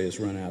great story has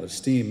run out of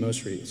steam,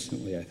 most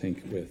recently, I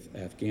think, with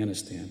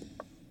Afghanistan.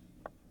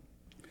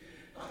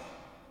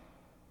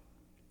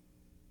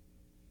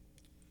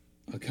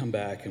 I'll come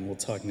back and we'll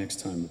talk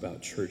next time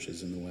about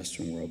churches in the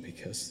Western world,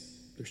 because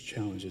there's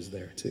challenges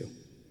there too.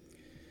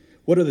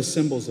 What are the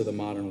symbols of the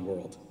modern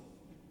world?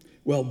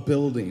 Well,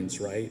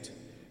 buildings, right?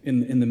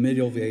 In the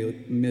medieval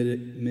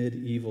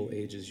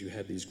ages, you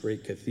had these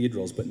great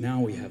cathedrals, but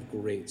now we have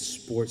great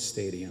sports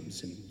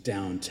stadiums in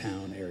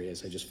downtown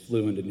areas. I just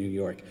flew into New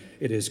York.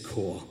 It is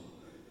cool.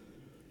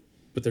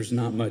 But there's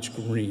not much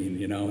green,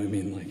 you know? I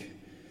mean,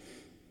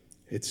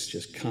 it's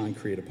just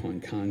concrete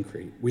upon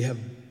concrete. We have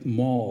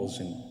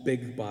malls and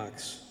big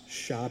box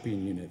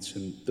shopping units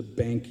in the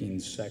banking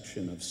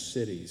section of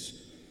cities.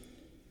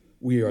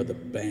 We are the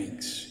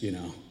banks, you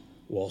know.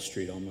 Wall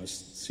Street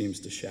almost seems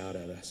to shout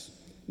at us.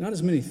 Not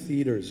as many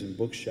theaters and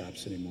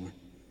bookshops anymore.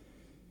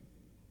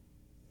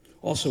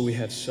 Also, we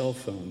have cell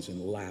phones and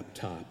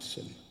laptops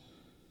and,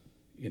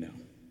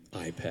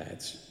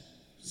 iPads.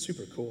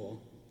 Super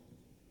cool.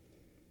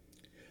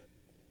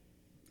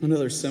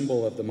 Another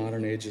symbol of the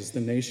modern age is the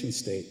nation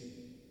state.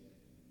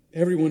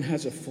 Everyone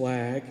has a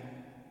flag.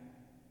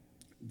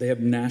 They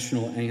have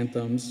national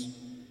anthems.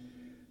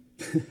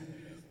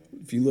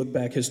 If you look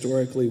back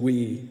historically,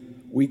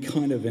 we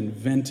kind of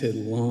invented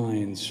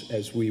lines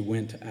as we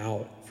went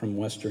out from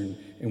Western,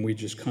 and we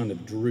just kind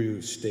of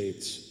drew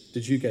states.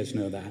 Did you guys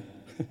know that?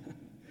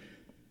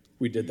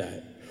 We did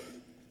that.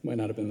 Might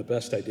not have been the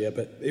best idea,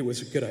 but it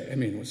was a good idea. I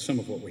mean, it was some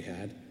of what we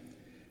had.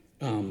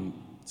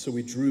 So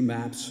we drew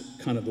maps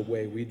kind of the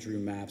way we drew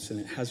maps,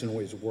 and it hasn't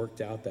always worked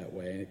out that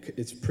way.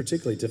 It's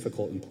particularly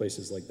difficult in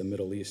places like the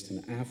Middle East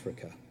and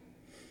Africa.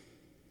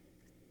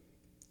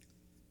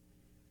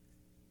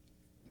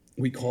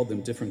 We call them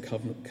different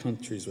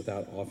countries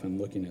without often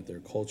looking at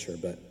their culture,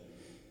 but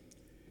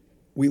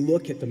we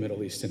look at the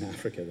Middle East and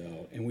Africa,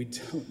 though, and we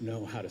don't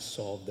know how to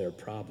solve their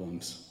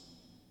problems.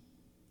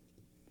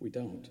 We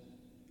don't.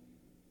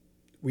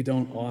 We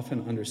don't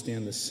often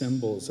understand the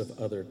symbols of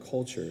other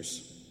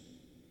cultures.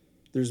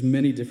 There's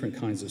many different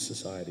kinds of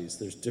societies.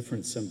 There's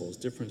different symbols,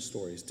 different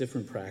stories,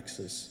 different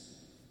praxis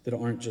that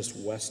aren't just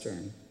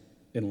Western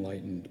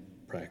enlightened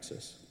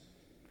praxis.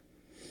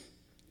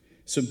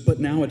 But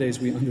nowadays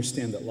we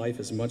understand that life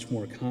is much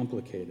more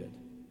complicated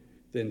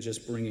than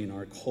just bringing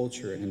our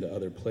culture into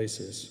other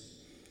places.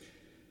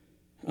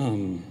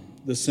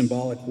 The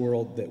symbolic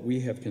world that we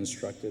have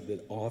constructed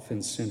that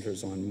often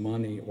centers on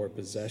money or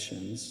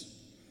possessions,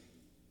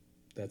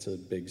 that's a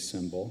big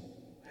symbol,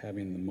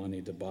 having the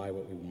money to buy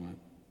what we want.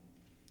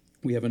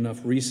 We have enough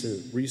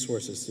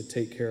resources to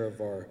take care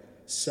of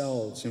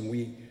ourselves, and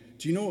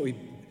do you know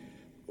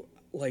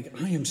what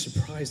I am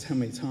surprised how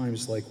many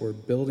times,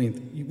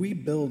 we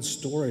build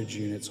storage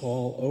units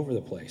all over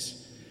the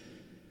place.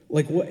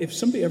 If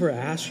somebody ever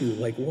asks you,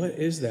 what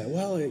is that?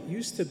 Well, it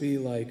used to be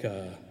like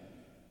a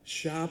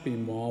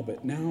shopping mall,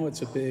 but now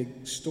it's a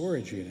big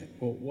storage unit.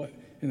 Well, what?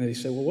 And they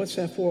say, well, what's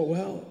that for?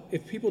 Well,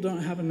 if people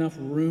don't have enough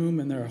room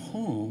in their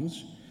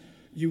homes,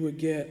 you would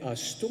get a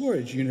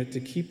storage unit to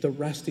keep the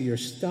rest of your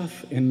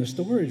stuff in the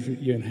storage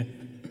unit.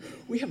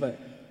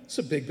 It's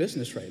a big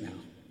business right now.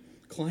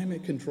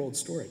 Climate-controlled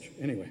storage.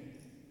 Anyway.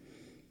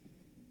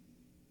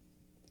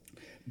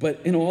 But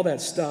in all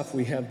that stuff,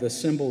 we have the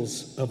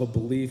symbols of a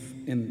belief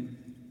in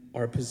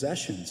our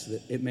possessions,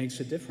 that it makes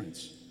a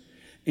difference.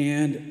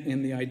 And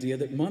in the idea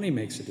that money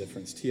makes a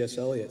difference. T.S.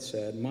 Eliot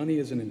said, money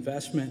is an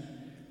investment.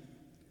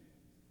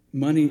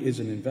 Money is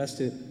an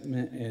investment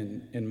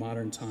in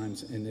modern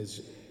times and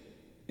is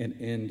an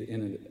end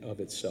in and of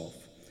itself.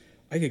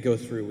 I could go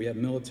through. We have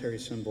military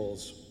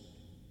symbols.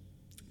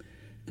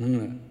 And I'm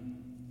going to...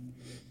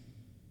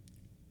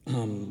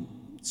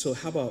 So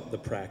how about the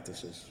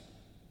practices?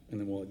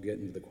 And then we'll get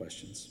into the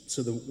questions.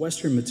 So the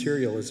Western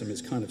materialism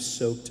is kind of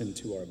soaked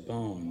into our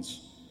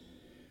bones.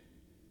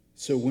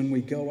 So when we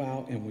go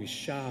out and we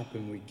shop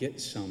and we get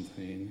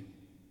something,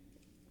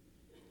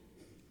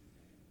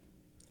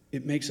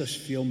 it makes us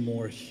feel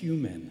more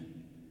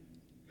human.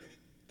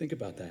 Think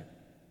about that.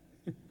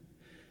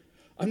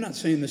 I'm not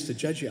saying this to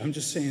judge you. I'm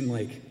just saying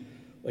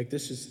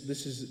this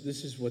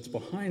is what's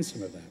behind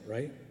some of that,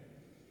 right?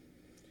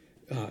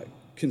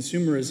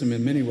 Consumerism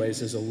in many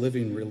ways is a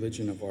living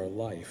religion of our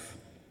life.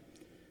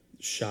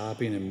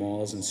 Shopping in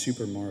malls and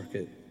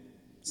supermarkets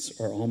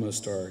are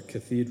almost our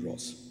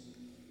cathedrals.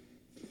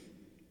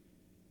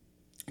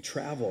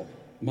 Travel,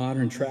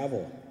 modern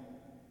travel.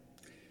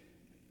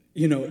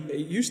 It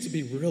used to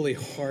be really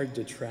hard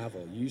to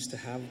travel. You used to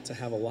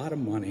have a lot of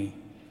money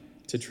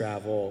to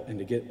travel and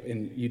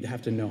you'd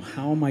have to know,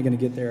 how am I going to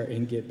get there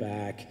and get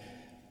back,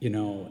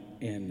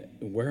 and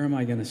where am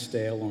I going to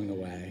stay along the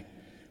way?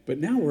 But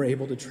now we're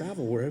able to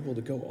travel. We're able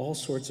to go all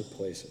sorts of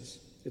places.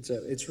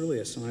 It's really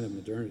a sign of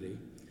modernity.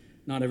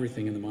 Not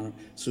everything in the modern.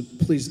 So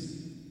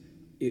please,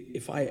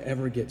 if I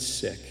ever get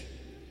sick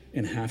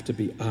and have to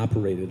be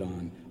operated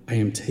on, I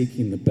am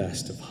taking the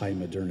best of high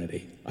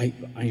modernity. I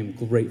am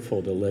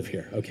grateful to live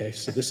here, okay?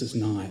 So this is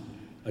not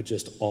a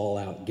just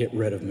all-out get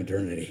rid of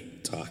modernity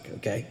talk,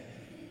 okay?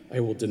 I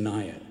will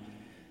deny it.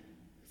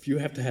 If you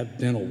have to have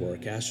dental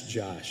work, ask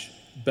Josh.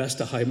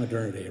 Best of high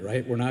modernity,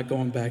 right? We're not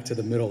going back to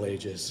the Middle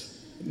Ages.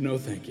 No,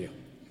 thank you.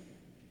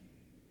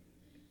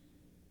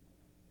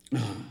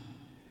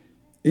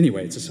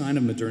 Anyway, it's a sign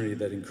of modernity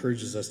that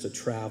encourages us to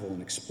travel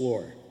and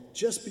explore.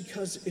 Just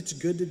because it's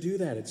good to do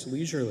that, it's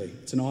leisurely.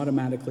 It's an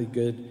automatically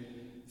good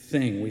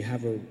thing. We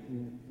have a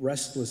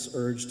restless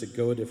urge to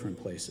go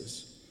different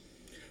places.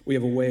 We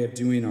have a way of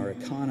doing our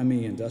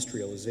economy,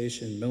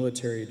 industrialization,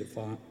 military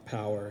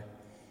power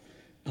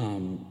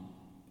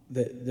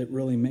that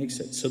really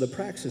makes it. So the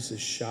praxis is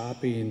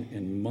shopping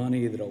and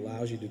money that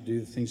allows you to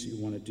do the things that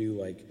you want to do,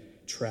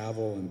 like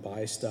travel and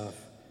buy stuff.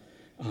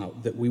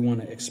 That we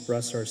want to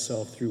express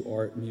ourselves through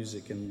art,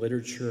 music, and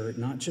literature,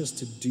 not just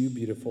to do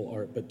beautiful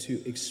art, but to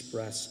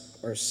express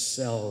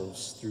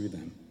ourselves through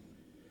them.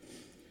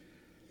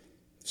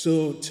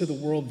 So to the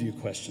worldview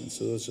question,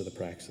 so those are the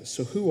praxis.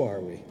 So who are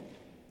we?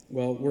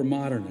 Well, we're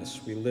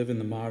modernists. We live in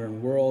the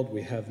modern world.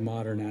 We have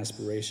modern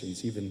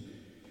aspirations, even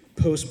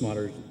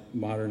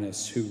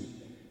postmodernists who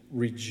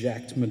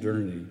reject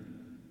modernity.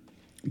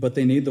 But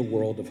they need the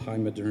world of high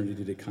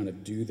modernity to kind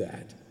of do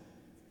that.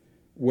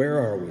 Where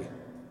are we?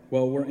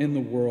 Well, we're in the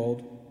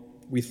world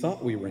we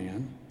thought we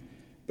ran,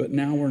 but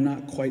now we're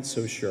not quite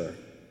so sure.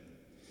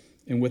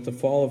 And with the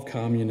fall of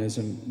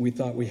communism, we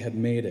thought we had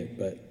made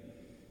it,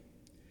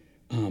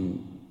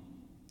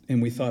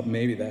 and we thought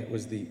maybe that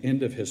was the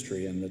end of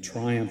history and the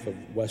triumph of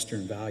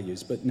Western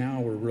values, but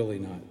now we're really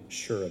not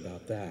sure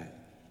about that.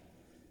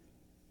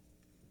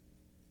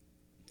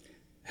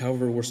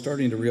 However, we're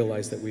starting to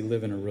realize that we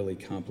live in a really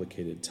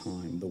complicated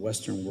time. The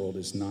Western world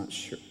is not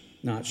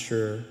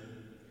sure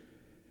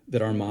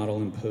that our model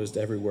imposed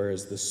everywhere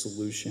is the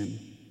solution.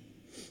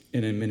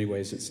 And in many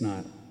ways, it's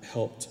not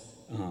helped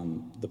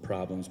the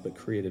problems, but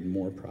created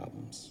more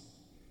problems.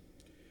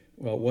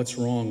 Well, what's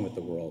wrong with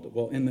the world?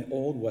 Well, in the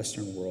old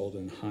Western world,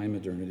 in high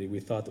modernity, we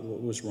thought that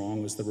what was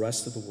wrong was the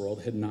rest of the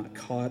world had not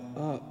caught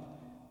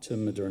up to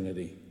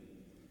modernity.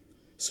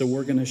 So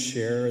we're going to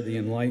share the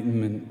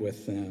Enlightenment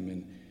with them,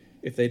 and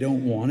if they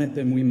don't want it,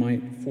 then we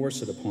might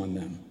force it upon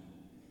them.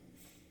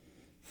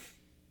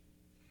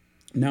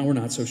 Now we're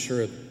not so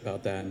sure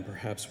about that, and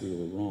perhaps we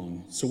were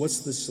wrong. So what's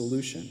the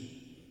solution?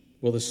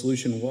 Well, the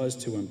solution was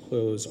to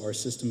impose our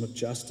system of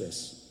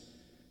justice,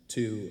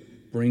 to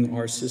bring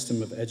our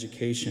system of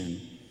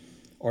education,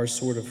 our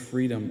sort of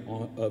freedom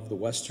of the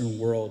Western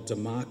world,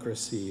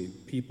 democracy,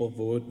 people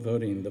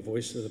voting, the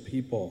voice of the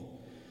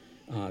people,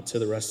 to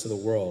the rest of the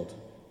world.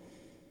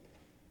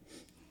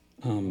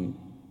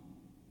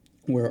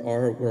 Where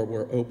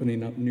we're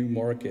opening up new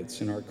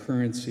markets and our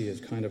currency is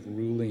kind of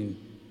ruling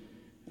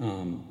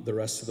the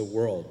rest of the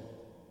world.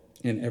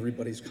 And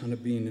everybody's kind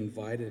of being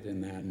invited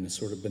in that in a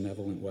sort of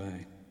benevolent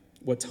way.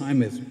 What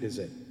time is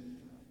it?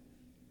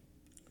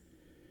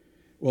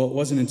 Well, it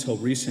wasn't until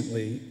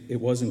recently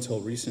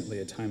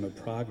a time of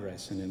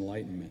progress and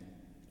enlightenment.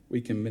 We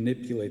can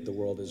manipulate the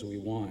world as we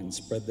want and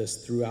spread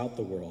this throughout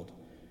the world.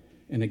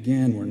 And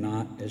again, we're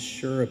not as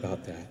sure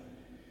about that.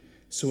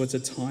 So it's a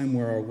time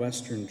where our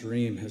Western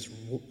dream has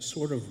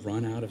sort of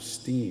run out of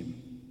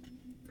steam.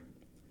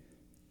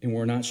 And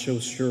we're not so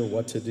sure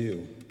what to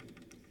do.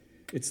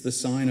 It's the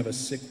sign of a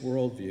sick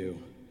worldview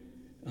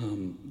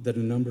that a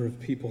number of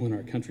people in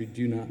our country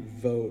do not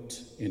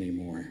vote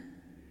anymore.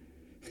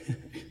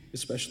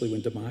 Especially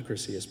when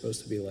democracy is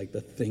supposed to be like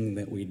the thing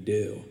that we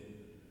do.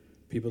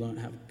 People don't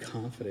have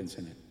confidence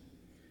in it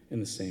in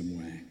the same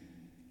way.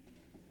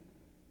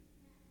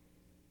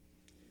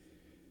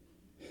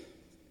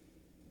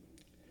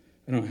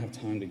 I don't have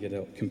time to get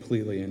out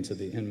completely into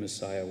the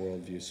in-Messiah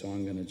worldview, so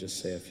I'm going to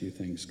just say a few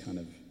things kind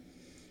of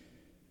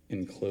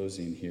in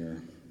closing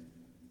here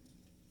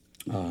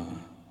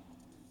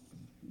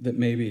that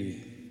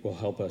maybe will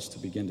help us to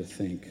begin to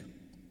think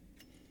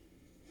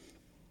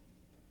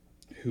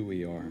who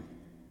we are.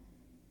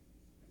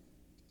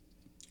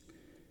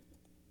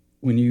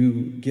 When you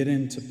get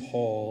into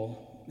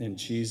Paul and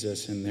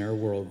Jesus and their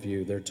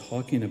worldview, they're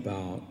talking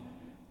about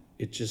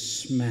it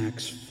just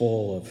smacks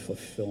full of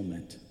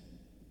fulfillment.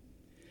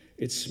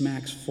 It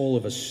smacks full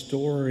of a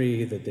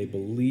story that they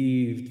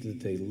believed,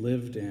 that they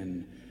lived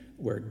in,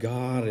 where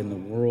God and the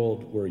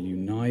world were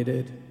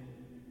united,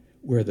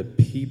 where the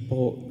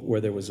people,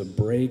 where there was a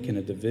break and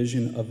a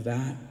division of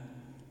that,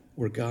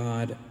 where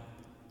God,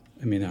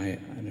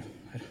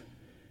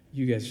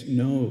 you guys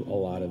know a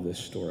lot of this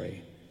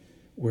story,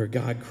 where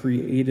God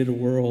created a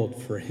world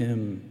for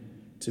him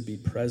to be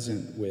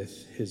present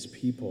with his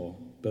people,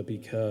 but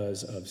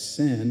because of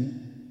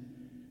sin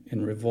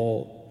and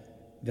revolt,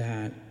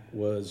 that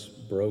was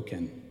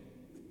broken.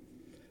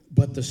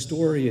 But the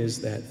story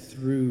is that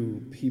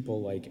through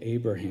people like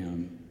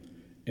Abraham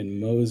and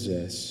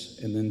Moses,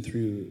 and then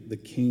through the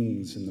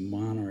kings and the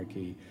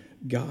monarchy,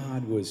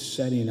 God was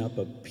setting up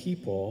a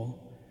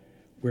people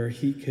where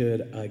he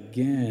could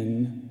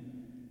again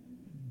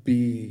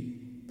be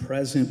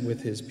present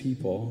with his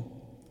people,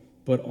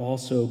 but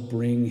also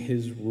bring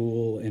his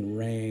rule and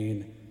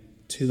reign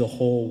to the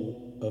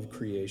whole of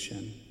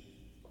creation.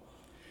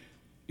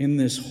 In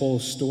this whole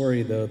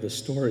story, though, the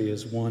story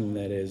is one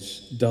that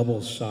is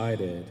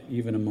double-sided,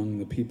 even among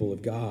the people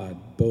of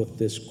God, both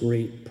this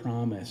great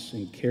promise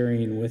and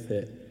carrying with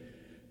it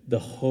the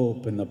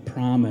hope and the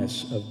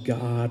promise of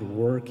God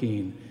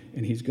working,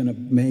 and he's going to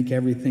make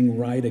everything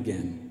right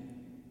again,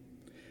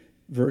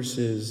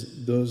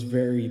 versus those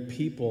very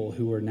people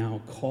who are now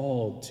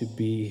called to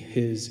be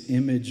his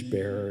image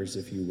bearers,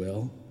 if you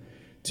will,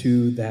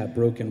 to that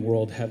broken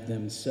world, have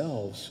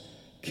themselves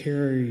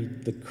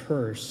carried the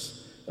curse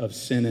of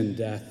sin and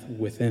death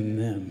within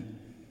them,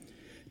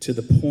 to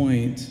the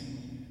point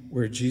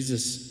where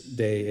Jesus'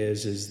 day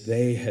is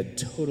they had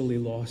totally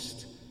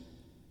lost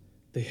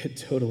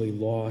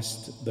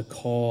the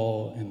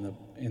call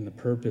and the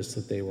purpose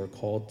that they were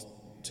called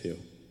to.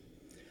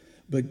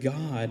 But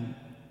God,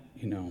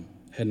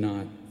 had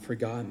not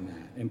forgotten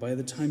that. And by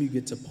the time you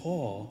get to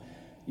Paul,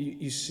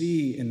 you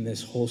see in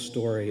this whole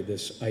story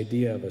this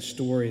idea of a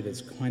story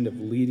that's kind of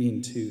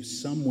leading to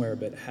somewhere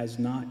but has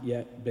not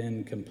yet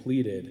been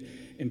completed.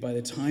 And by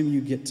the time you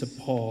get to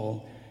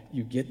Paul,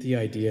 you get the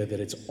idea that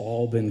it's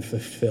all been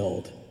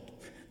fulfilled.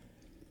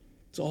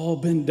 It's all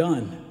been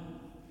done.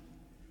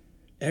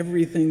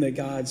 Everything that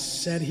God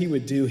said he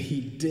would do, he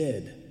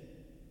did.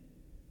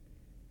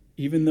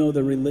 Even though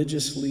the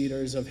religious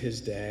leaders of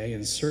his day,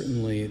 and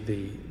certainly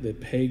the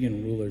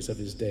pagan rulers of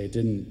his day,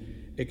 didn't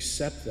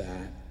accept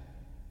that,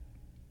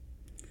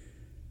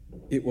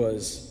 it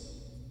was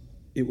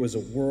a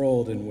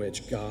world in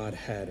which God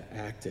had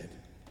acted.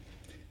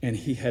 And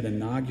he had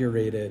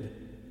inaugurated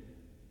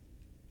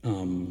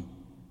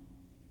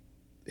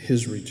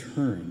his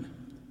return.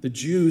 The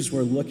Jews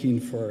were looking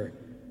for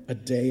a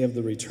day of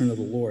the return of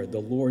the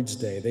Lord's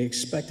day. They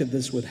expected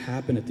this would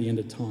happen at the end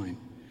of time.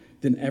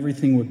 Then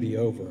everything would be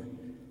over.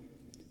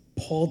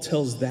 Paul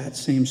tells that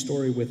same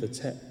story with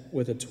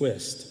a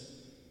twist.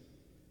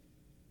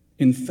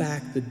 In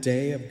fact, the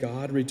day of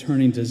God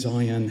returning to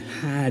Zion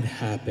had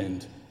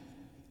happened,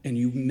 and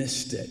you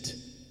missed it.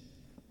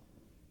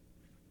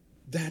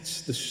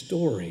 That's the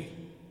story.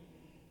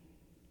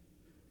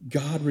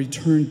 God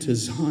returned to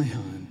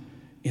Zion,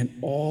 and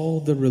all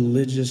the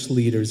religious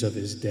leaders of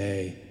his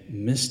day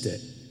missed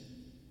it.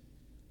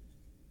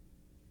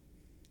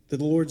 The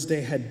Lord's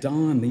day had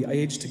dawned. The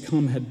age to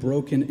come had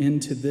broken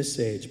into this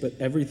age, but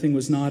everything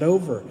was not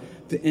over.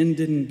 The end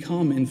didn't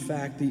come. In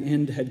fact, the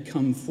end had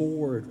come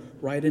forward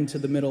right into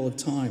the middle of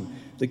time.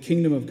 The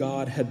kingdom of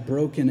God had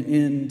broken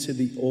into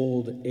the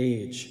old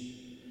age.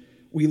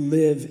 We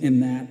live in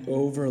that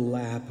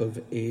overlap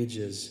of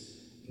ages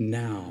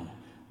now.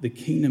 The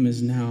kingdom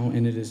is now,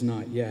 and it is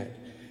not yet.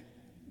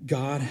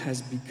 God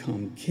has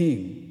become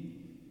king.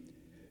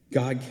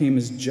 God came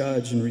as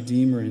judge and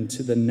redeemer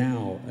into the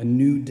now. A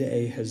new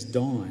day has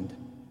dawned.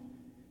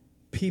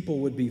 People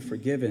would be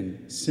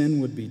forgiven.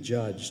 Sin would be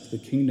judged. The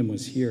kingdom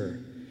was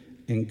here.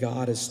 And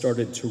God has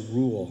started to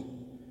rule.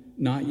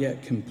 Not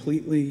yet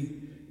completely,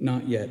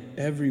 not yet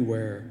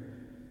everywhere,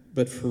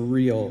 but for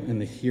real in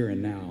the here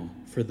and now,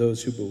 for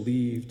those who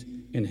believed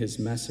in his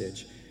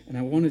message. And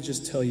I want to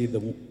just tell you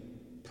the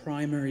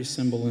primary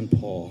symbol in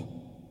Paul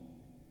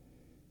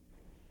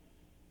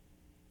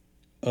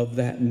of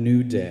that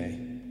new day,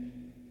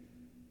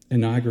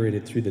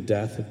 inaugurated through the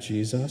death of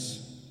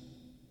Jesus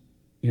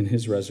in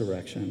his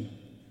resurrection,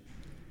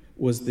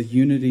 was the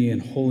unity and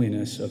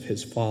holiness of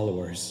his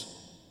followers.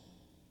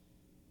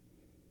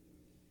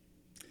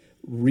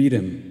 Read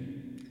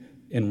him,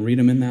 and read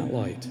him in that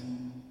light.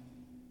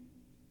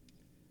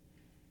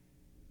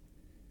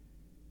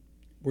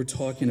 We're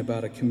talking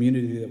about a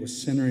community that was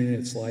centering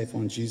its life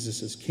on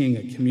Jesus as King,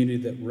 a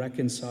community that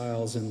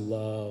reconciles and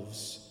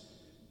loves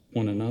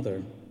one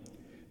another.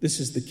 This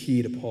is the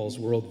key to Paul's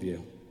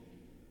worldview.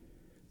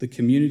 The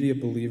community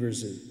of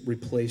believers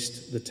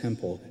replaced the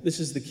temple. This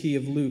is the key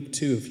of Luke,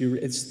 too.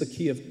 It's the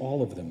key of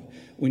all of them.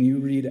 When you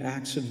read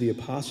Acts of the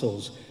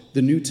Apostles,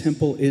 the new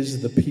temple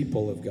is the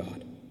people of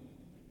God.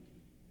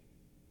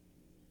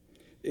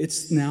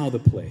 It's now the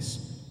place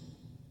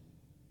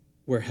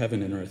where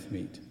heaven and earth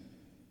meet.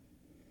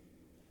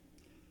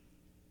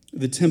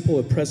 The temple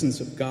of presence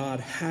of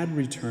God had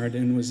returned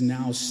and was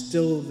now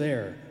still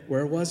there.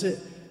 Where was it?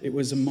 It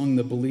was among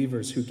the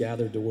believers who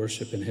gathered to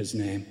worship in his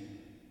name.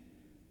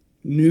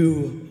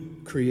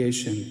 New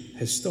creation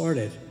has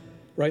started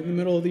right in the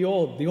middle of the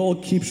old. The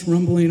old keeps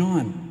rumbling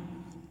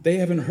on. They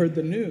haven't heard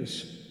the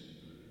news.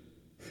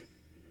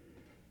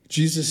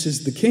 Jesus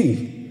is the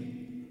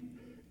king.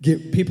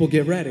 People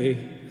get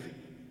ready.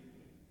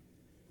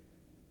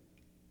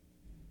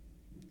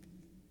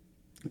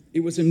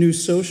 It was a new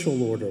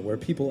social order where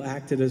people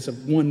acted as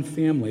one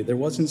family. There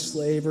wasn't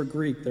slave or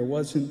Greek. There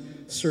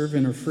wasn't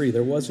servant or free.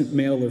 There wasn't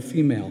male or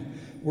female.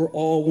 We're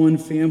all one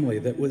family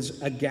that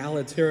was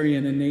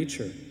egalitarian in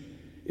nature.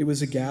 It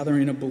was a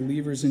gathering of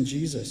believers in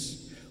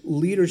Jesus.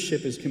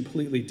 Leadership is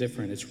completely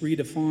different. It's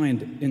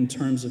redefined in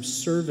terms of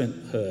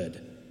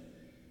servanthood.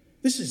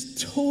 This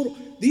is total.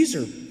 These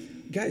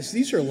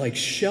are like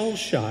shell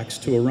shocks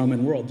to a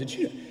Roman world.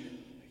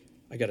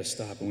 I got to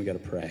stop and we got to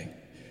pray.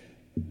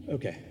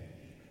 Okay.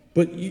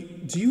 But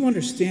do you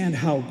understand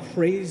how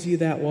crazy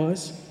that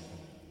was?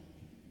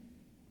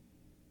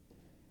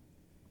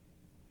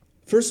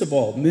 First of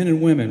all, men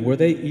and women, were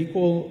they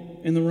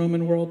equal in the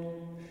Roman world?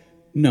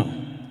 No.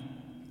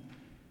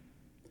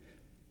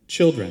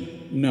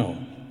 Children, no.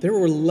 There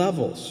were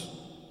levels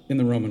in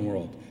the Roman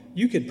world.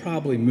 You could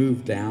probably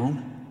move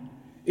down.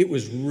 It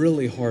was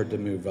really hard to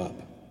move up.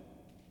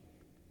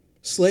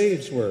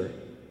 Slaves were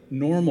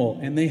normal,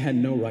 and they had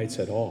no rights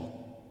at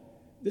all.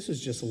 This is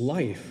just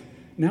life.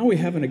 Now we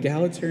have an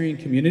egalitarian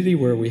community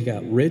where we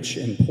got rich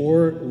and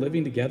poor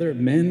living together,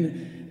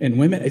 men and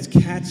women. It's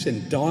cats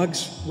and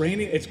dogs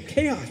reigning. It's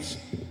chaos.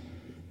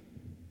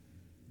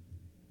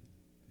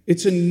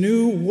 It's a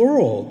new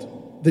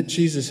world that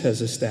Jesus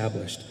has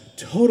established.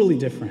 Totally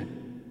different.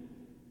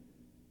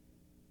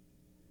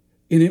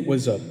 And it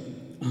was I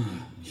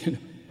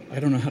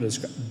don't know how to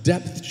describe,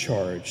 depth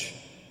charge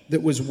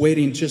that was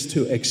waiting just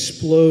to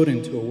explode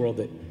into a world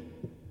that,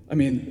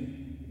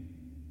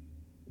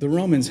 the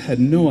Romans had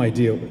no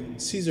idea.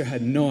 Caesar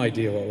had no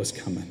idea what was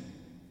coming.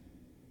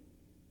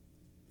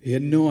 He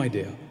had no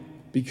idea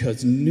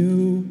because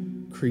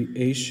new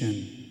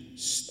creation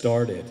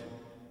started.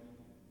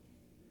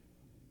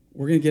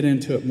 We're going to get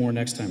into it more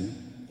next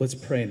time. Let's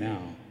pray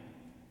now.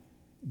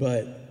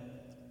 But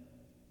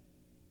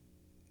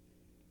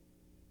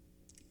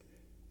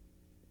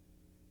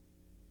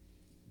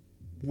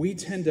we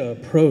tend to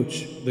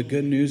approach the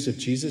good news of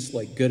Jesus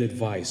like good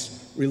advice.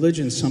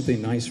 Religion's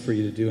something nice for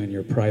you to do in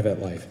your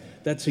private life.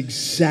 That's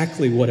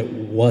exactly what it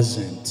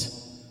wasn't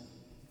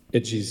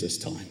at Jesus'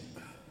 time.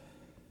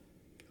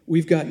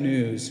 We've got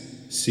news,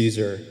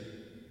 Caesar.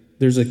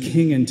 There's a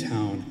king in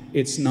town.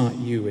 It's not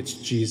you, it's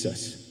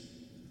Jesus.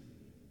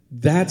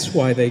 That's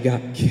why they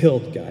got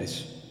killed,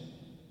 guys.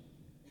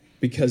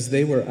 Because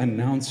they were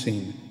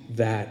announcing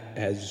that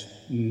as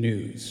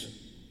news.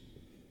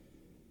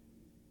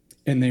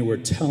 And they were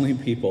telling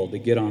people to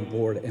get on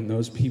board, and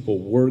those people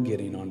were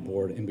getting on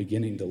board and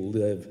beginning to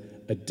live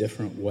a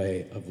different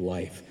way of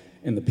life.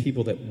 And the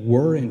people that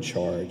were in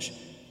charge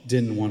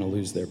didn't want to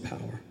lose their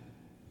power.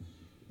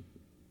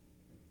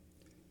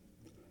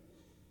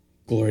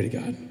 Glory to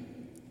God.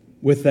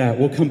 With that,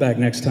 we'll come back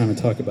next time and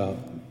talk about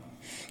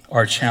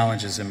our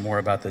challenges and more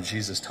about the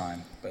Jesus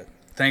time. But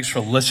thanks for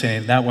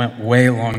listening. That went way longer.